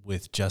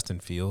with Justin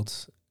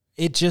Fields.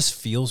 It just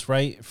feels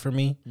right for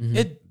me.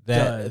 It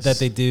that does.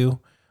 they do.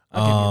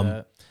 I'll give you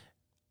that.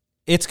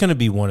 It's gonna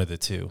be one of the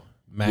two.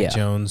 Mac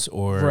Jones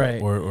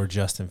or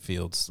Justin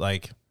Fields.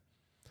 Like,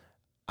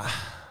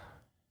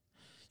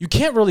 you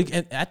can't really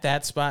at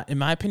that spot. In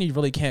my opinion, you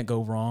really can't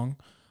go wrong.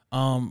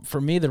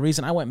 For me, the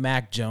reason I went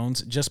Mac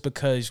Jones just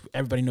because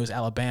everybody knows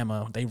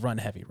Alabama, they run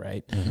heavy,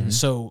 right?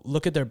 So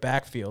look at their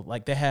backfield.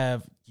 Like they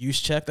have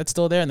Juszczyk that's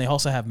still there, and they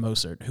also have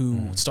Mostert,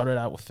 who started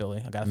out with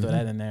Philly. I got to throw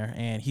that in there,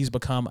 and he's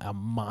become a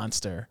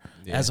monster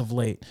as of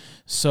late.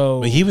 So,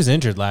 but he was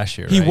injured last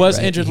year. He right? was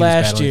injured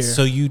last battling, year.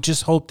 so you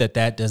just hope that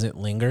doesn't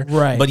linger,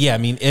 right? But yeah, I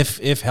mean,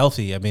 if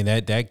healthy, I mean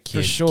that kid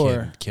for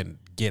sure can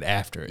get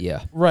after it.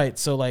 Yeah, right.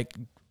 So like.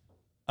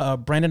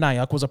 Brandon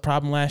Ayuk was a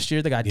problem last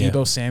year. They got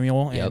Deebo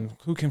Samuel, and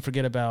who can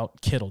forget about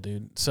Kittle,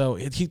 dude? So,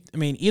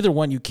 either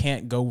one you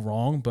can't go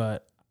wrong.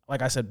 But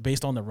like I said,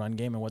 based on the run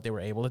game and what they were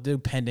able to do,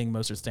 pending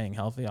Mostert staying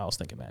healthy, I was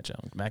thinking Mac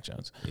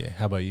Jones. Yeah.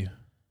 How about you?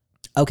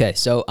 Okay,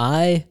 so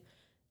I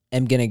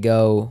am going to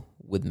go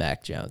with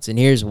Mac Jones, and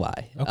here's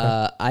why.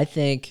 Okay. I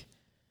think,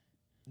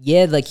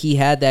 like he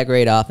had that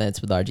great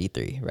offense with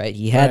RG3, right?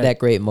 He had that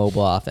great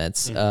mobile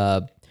offense.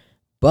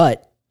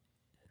 But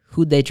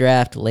who'd they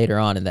draft later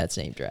on in that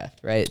same draft,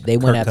 right? They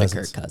went after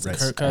Kirk Cousins. Right.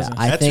 Kirk Cousins.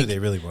 That's who they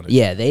really wanted.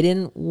 Yeah, they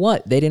didn't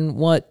want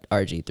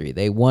RG3.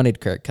 They wanted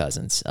Kirk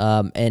Cousins.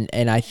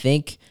 And I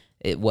think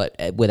with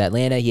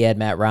Atlanta, he had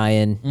Matt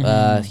Ryan.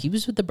 He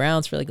was with the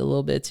Browns for like a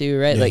little bit too,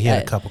 right? Yeah, like he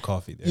had a cup of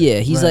coffee there.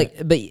 Yeah, he's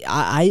but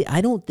I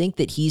don't think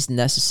that he's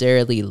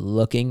necessarily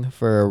looking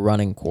for a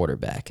running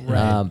quarterback.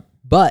 Right.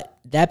 But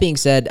that being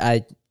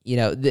said,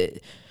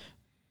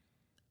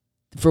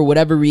 for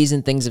whatever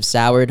reason, things have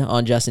soured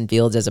on Justin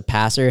Fields as a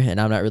passer, and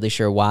I'm not really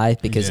sure why,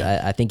 because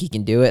I think he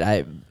can do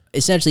it.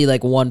 Essentially,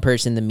 like one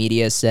person in the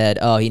media said,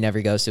 "Oh, he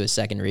never goes to a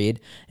second read,"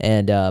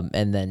 and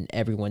then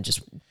everyone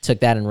just took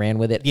that and ran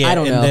with it. Yeah, I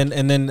don't know.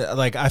 And then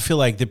like I feel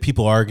like the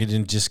people are going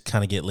to just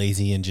kind of get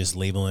lazy and just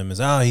label him as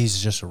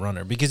he's just a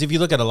runner, because if you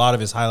look at a lot of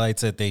his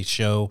highlights that they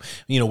show,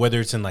 whether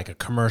it's in like a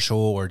commercial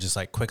or just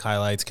like quick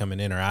highlights coming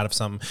in or out of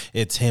something,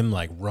 it's him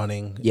like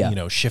running,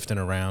 shifting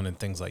around and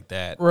things like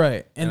that.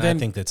 Right, and then I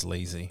think that's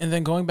lazy. And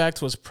then going back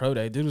to his pro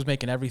day, dude was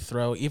making every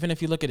throw. Even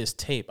if you look at his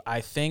tape,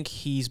 I think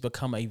he's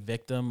become a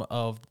victim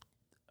of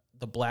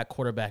the black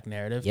quarterback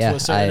narrative to a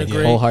certain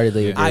degree.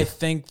 Wholeheartedly agree. I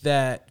think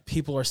that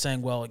people are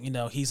saying, well,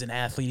 he's an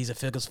athlete, he's a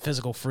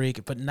physical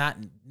freak, but not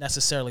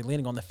necessarily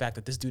leaning on the fact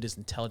that this dude is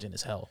intelligent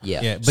as hell.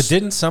 Yeah. But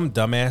didn't some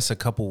dumbass a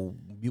couple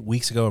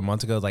weeks ago or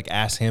months ago like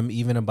ask him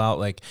even about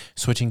like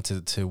switching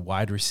to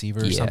wide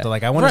receiver or something?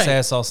 Like I want to say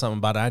I saw something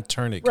about it. I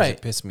turned it because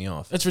it pissed me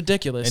off. It's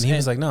ridiculous. And he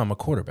was like, no, I'm a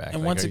quarterback.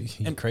 And like, once are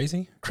you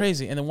crazy?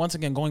 Crazy. And then once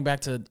again, going back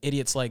to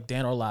idiots like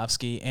Dan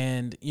Orlovsky,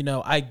 and,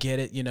 I get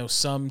it.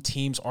 Some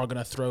teams are going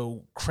to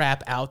throw crap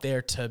out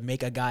there to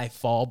make a guy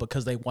fall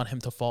because they want him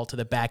to fall to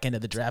the back end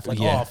of the draft.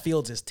 Like,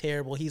 Fields is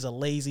terrible. He's a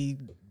lazy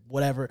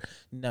whatever.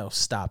 No,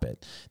 stop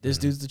it. This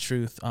dude's the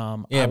truth.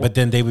 But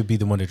then they would be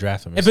the one to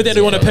draft him. But then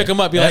they want to pick him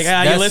up. Be like,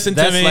 you listen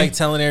to me. That's like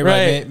telling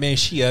everybody, man,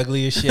 she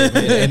ugly as shit.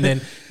 Man. And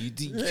then,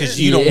 because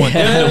you don't want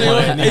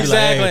that.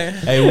 Exactly.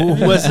 Like,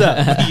 hey, what's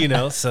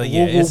up? So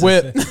yeah,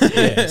 whip.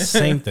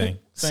 Same thing.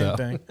 Same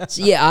thing.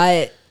 So,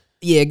 yeah,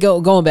 Yeah,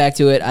 going back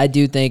to it, I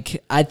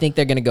think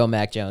they're going to go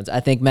Mac Jones.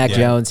 I think Mac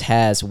Jones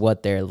has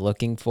what they're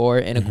looking for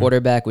in a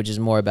quarterback, which is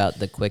more about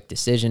the quick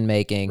decision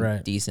making,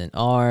 decent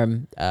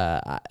arm.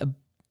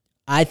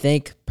 I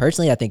think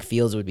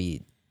Fields would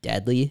be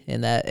deadly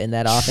in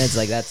that offense.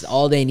 Like that's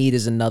all they need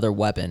is another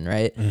weapon,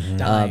 right?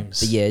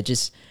 But yeah,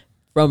 just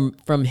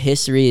from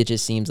history, it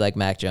just seems like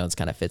Mac Jones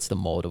kind of fits the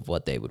mold of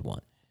what they would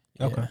want.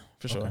 Okay,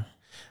 for sure. Okay.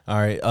 All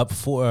right, up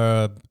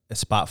for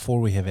spot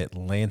 4, we have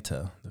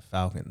Atlanta, the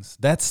Falcons.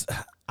 I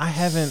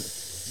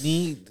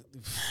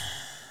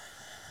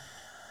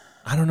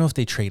don't know if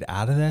they trade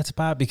out of that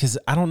spot because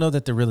I don't know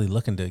that they're really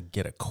looking to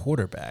get a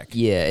quarterback.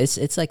 Yeah,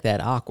 it's like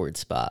that awkward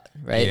spot,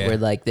 right? Yeah. Where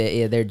like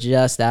they're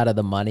just out of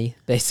the money,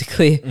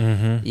 basically.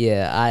 Mm-hmm.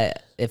 Yeah,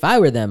 if I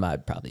were them,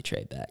 I'd probably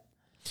trade back.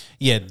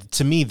 Yeah,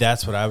 to me,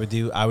 that's what I would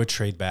do. I would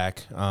trade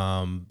back.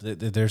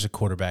 There's a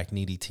quarterback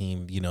needy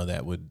team,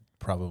 that would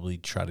probably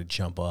try to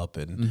jump up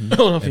and, I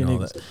don't know if he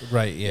needs that.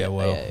 Right? Yeah.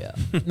 Well,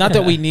 not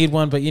that we need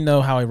one, but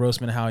Howie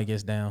Roseman, how he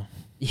gets down.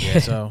 Yeah.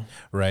 So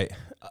right.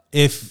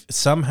 If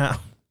somehow,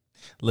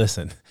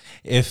 listen,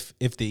 if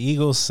the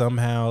Eagles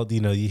somehow,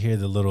 you hear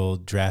the little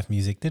draft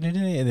music, and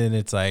then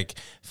it's like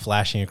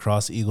flashing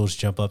across, Eagles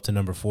jump up to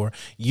number 4,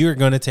 you're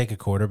going to take a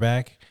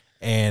quarterback.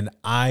 And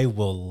I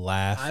will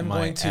laugh I'm my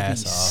going to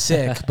ass be off.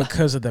 sick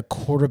because of the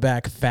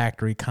quarterback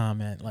factory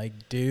comment.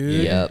 Like,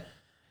 dude. Yep.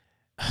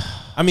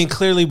 I mean,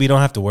 clearly we don't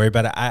have to worry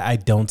about it. I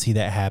don't see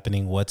that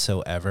happening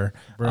whatsoever.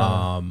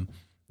 Bro.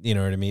 You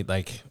know what I mean?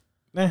 Like,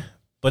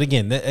 But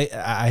again,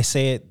 I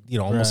say it,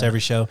 almost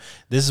every show.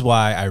 This is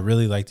why I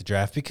really like the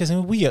draft because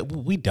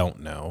we don't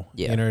know.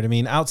 Yeah. You know what I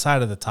mean?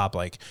 Outside of the top,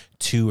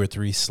 2 or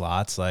 3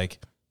 slots,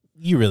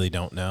 you really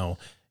don't know.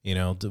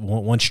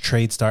 Once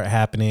trades start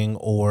happening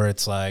or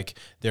it's like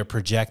they're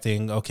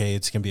projecting, okay,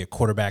 it's going to be a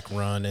quarterback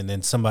run. And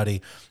then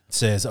somebody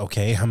says,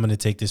 okay, I'm going to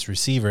take this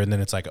receiver. And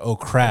then it's like, oh,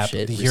 crap,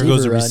 here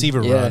goes the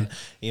receiver run.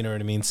 You know what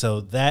I mean?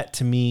 So that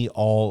to me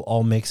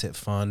all makes it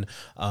fun.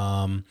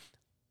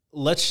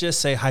 Let's just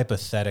say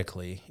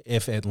hypothetically,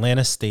 if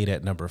Atlanta stayed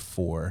at number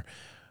 4,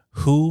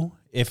 who,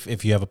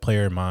 if you have a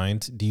player in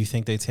mind, do you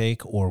think they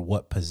take or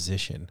what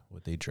position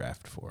would they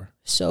draft for?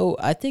 So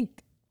I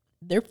think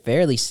they're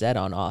fairly set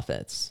on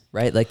offense,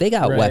 right? Like they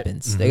got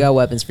weapons. Mm-hmm. They got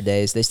weapons for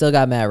days. They still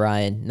got Matt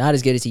Ryan, not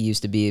as good as he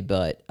used to be,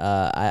 but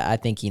I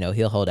think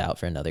he'll hold out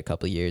for another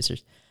couple of years.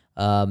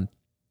 So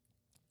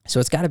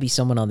it's got to be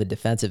someone on the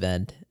defensive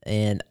end,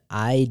 and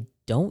I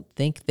don't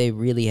think they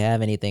really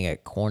have anything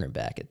at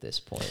cornerback at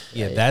this point.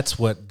 Yeah, right?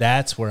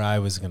 that's where I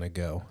was gonna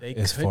go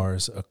far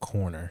as a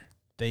corner.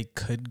 They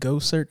could go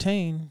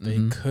Surtain.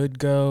 They could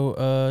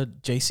go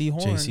J.C.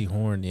 Horn. J.C.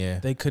 Horn, yeah.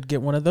 They could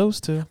get one of those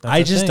two.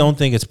 I just don't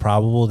think it's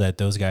probable that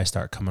those guys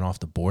start coming off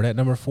the board at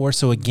number 4.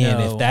 So,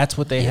 again, if that's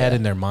what they had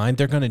in their mind,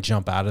 they're going to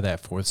jump out of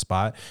that 4th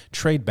spot,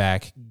 trade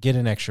back, get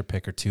an extra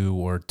pick or 2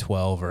 or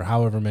 12 or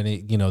however many,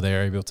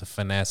 they're able to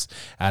finesse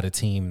out of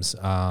teams.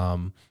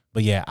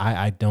 But, yeah,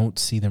 I don't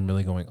see them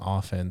really going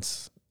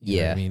offense.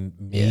 You know what I mean,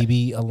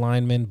 maybe a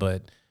lineman,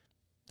 but,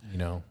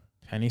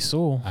 Penny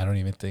Sewell. I don't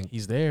even think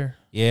he's there.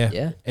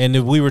 Yeah.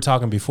 And we were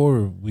talking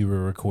before we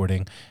were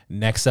recording.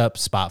 Next up,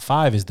 spot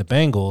 5 is the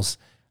Bengals.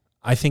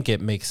 I think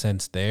it makes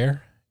sense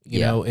there.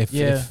 You know, if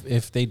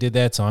they did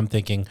that. So I'm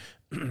thinking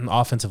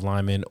offensive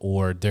lineman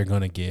or they're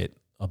going to get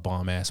a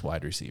bomb ass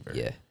wide receiver.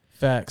 Yeah.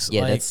 Facts.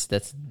 Yeah, this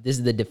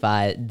is the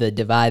divide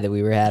that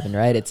we were having,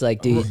 right? It's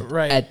like, dude,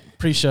 at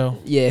pre-show.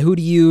 Yeah, who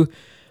do you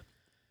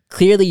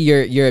clearly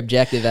your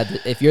objective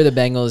if you're the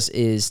Bengals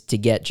is to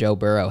get Joe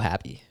Burrow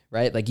happy.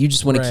 Right? Like, you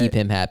just want to keep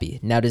him happy.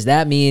 Now, does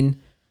that mean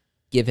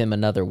give him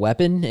another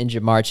weapon in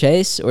Ja'Marr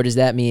Chase, or does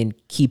that mean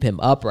keep him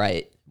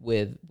upright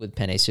with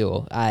Penei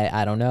Sewell?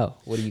 I don't know.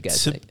 What do you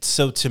guys think?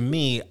 So, to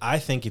me, I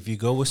think if you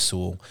go with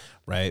Sewell,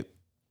 right,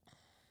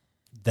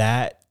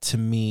 that, to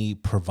me,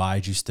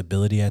 provides you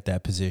stability at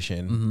that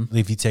position. Mm-hmm.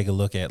 If you take a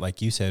look at,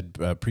 like you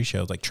said,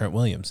 pre-show, like Trent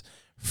Williams,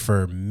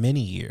 for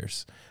many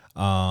years,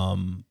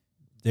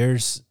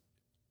 there's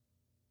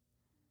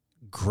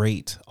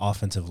great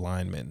offensive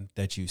linemen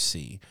that you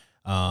see.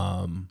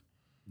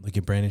 Look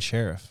at Brandon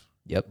Sheriff.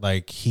 Yep.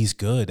 Like, he's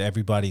good.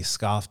 Everybody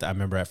scoffed. I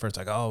remember at first,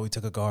 like, oh, we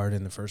took a guard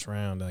in the first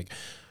round.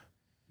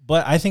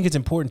 But I think it's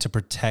important to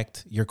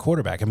protect your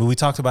quarterback. I mean, we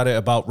talked about it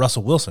about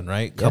Russell Wilson,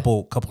 right?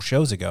 Couple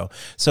shows ago.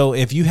 So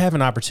if you have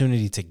an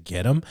opportunity to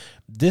get him,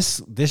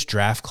 this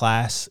draft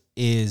class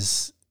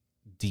is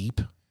deep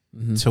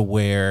to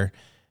where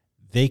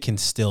they can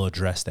still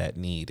address that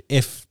need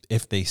if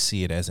they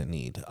see it as a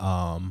need.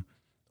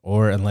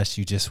 Or unless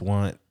you just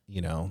want,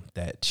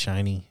 that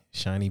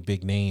shiny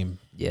big name,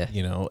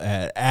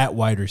 at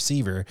wide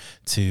receiver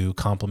to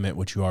complement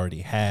what you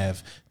already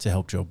have to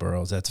help Joe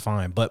Burrow, that's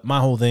fine. But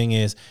my whole thing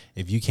is,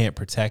 if you can't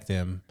protect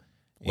him,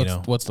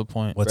 what's the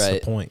point? What's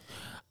the point?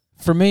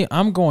 For me,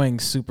 I'm going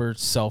super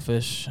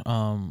selfish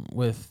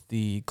with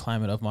the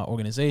climate of my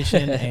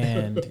organization.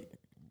 And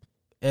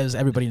as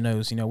everybody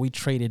knows, we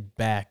traded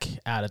back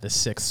out of the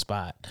 6th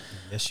spot.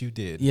 Yes, you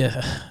did.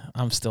 Yeah,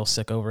 I'm still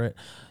sick over it.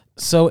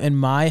 So in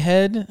my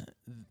head,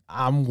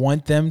 I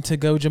want them to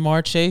go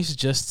Ja'Marr Chase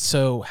just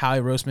so Howie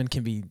Roseman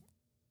can be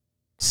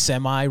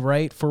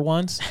semi-right for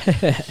once.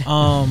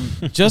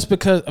 Just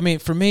because, I mean,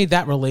 for me,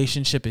 that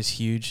relationship is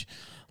huge.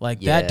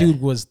 Like, that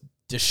dude was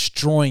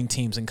destroying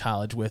teams in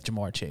college with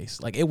Ja'Marr Chase.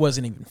 Like, it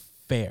wasn't even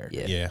fair.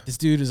 Yeah. This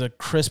dude is a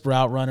crisp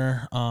route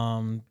runner.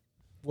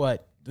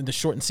 In the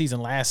shortened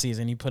season last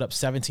season, he put up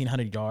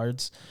 1,700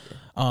 yards.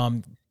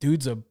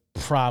 Dude's a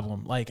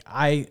problem. Like,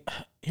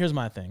 here's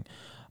my thing.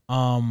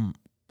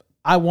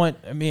 I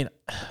want them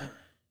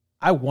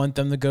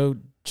to go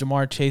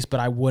Ja'Marr Chase, but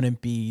I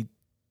wouldn't be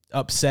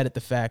upset at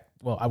the fact.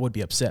 Well, I would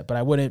be upset, but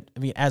I wouldn't. I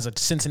mean, as a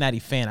Cincinnati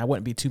fan, I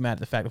wouldn't be too mad at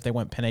the fact if they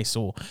went Penei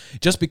Sewell,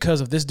 just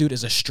because of this dude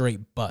is a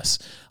straight bus.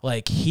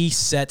 Like, he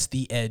sets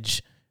the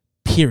edge,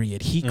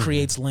 period. He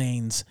creates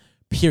lanes,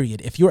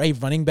 period. If you're a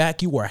running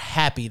back, you are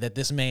happy that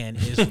this man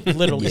is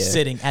literally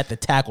sitting at the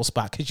tackle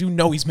spot because you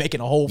know he's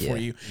making a hole for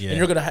you, and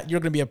you're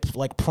gonna be a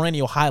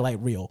perennial highlight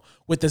reel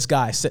with this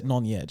guy sitting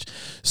on the edge.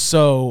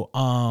 So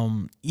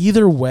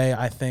either way,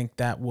 I think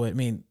that would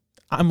mean.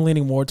 I'm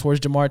leaning more towards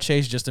Ja'Marr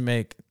Chase just to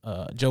make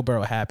Joe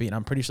Burrow happy, and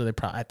I'm pretty sure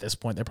at this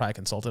point they probably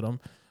consulted him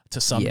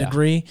to some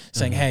degree,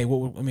 saying, "Hey,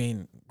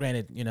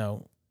 granted,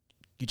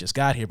 you just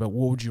got here, but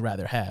what would you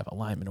rather have, a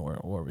lineman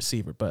or a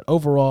receiver?" But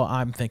overall,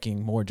 I'm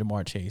thinking more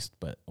Ja'Marr Chase,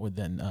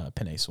 than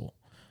Penei Sewell.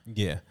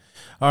 Yeah.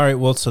 All right.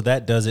 Well, so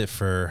that does it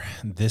for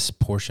this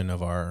portion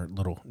of our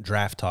little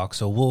draft talk.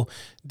 So we'll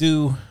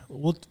do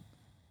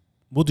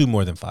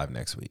more than 5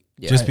 next week.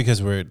 Just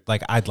because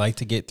I'd like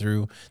to get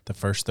through the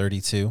first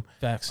 32.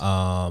 Facts.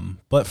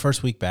 But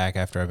first week back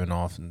after I've been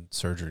off and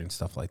surgery and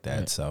stuff like that.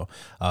 Right. So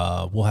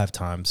we'll have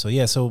time. So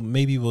yeah, so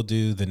maybe we'll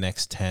do the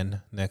next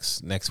 10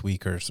 next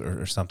week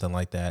or something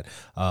like that.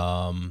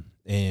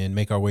 And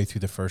make our way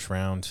through the first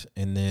round.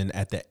 And then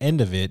at the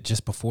end of it,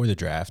 just before the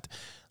draft,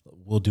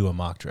 we'll do a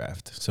mock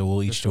draft. So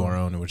we'll each do our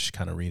own, and we'll just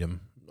kind of read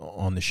them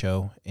on the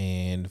show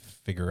and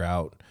figure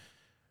out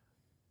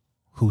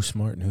who's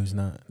smart and who's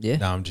not. Yeah.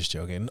 No, I'm just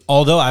joking.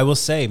 Although I will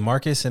say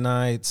Marcus and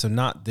I, so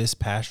not this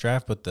past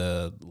draft, but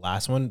the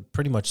last one,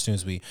 pretty much as soon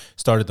as we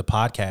started the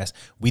podcast,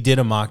 we did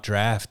a mock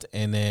draft,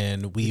 and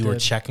then we were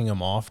checking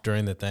them off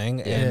during the thing.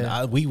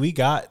 Yeah. And we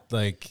got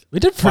we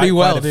did pretty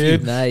well,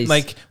 dude. Nice.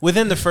 Like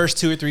within the first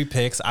 2 or 3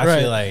 picks, I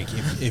feel like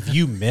if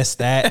you missed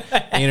that,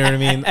 you know what I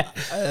mean?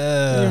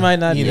 You might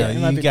not. You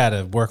got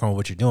to work on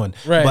what you're doing.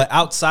 Right. But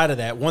outside of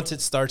that, once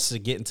it starts to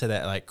get into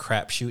that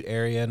crapshoot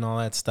area and all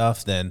that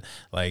stuff, then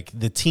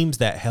the teams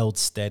that held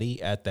steady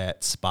at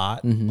that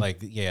spot,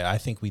 I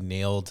think we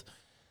nailed.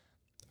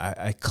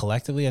 I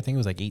collectively, I think it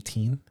was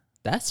 18.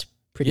 That's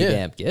pretty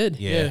damn good.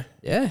 Yeah.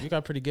 You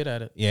got pretty good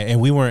at it. Yeah, and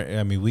we weren't.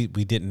 I mean, we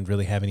didn't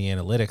really have any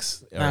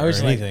analytics or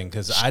anything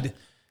because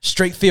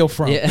straight feel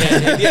from. Yeah,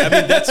 I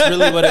mean, that's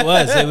really what it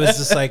was. It was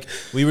just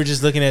we were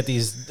just looking at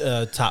these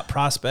top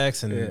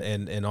prospects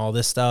and all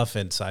this stuff,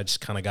 and so I just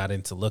kind of got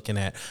into looking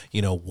at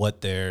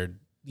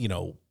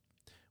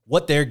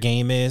what their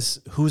game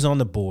is, who's on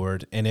the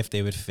board, and if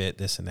they would fit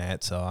this and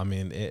that. So, I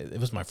mean, it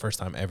was my first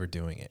time ever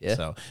doing it. Yeah.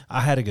 So,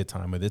 I had a good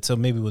time with it. So,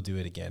 maybe we'll do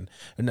it again.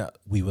 No,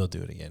 we will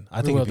do it again.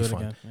 I think it'd be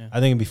fun.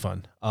 I think it'd be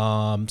fun.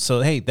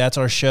 So, hey, that's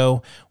our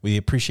show. We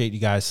appreciate you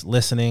guys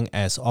listening.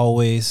 As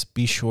always,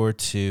 be sure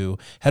to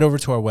head over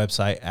to our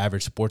website,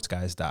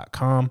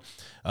 averagesportsguys.com.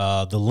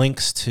 The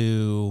links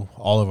to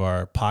all of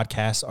our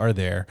podcasts are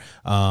there.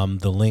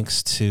 The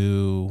links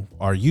to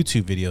our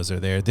YouTube videos are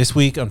there. This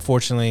week,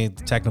 unfortunately,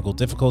 technical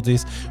difficulties.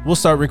 We'll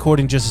start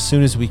recording just as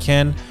soon as we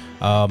can.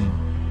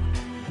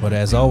 But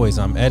as always,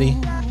 I'm Eddie.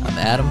 I'm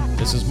Adam.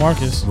 This is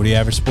Marcus. We're the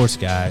Average Sports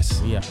Guys.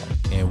 Yeah.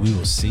 And we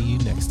will see you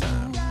next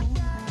time.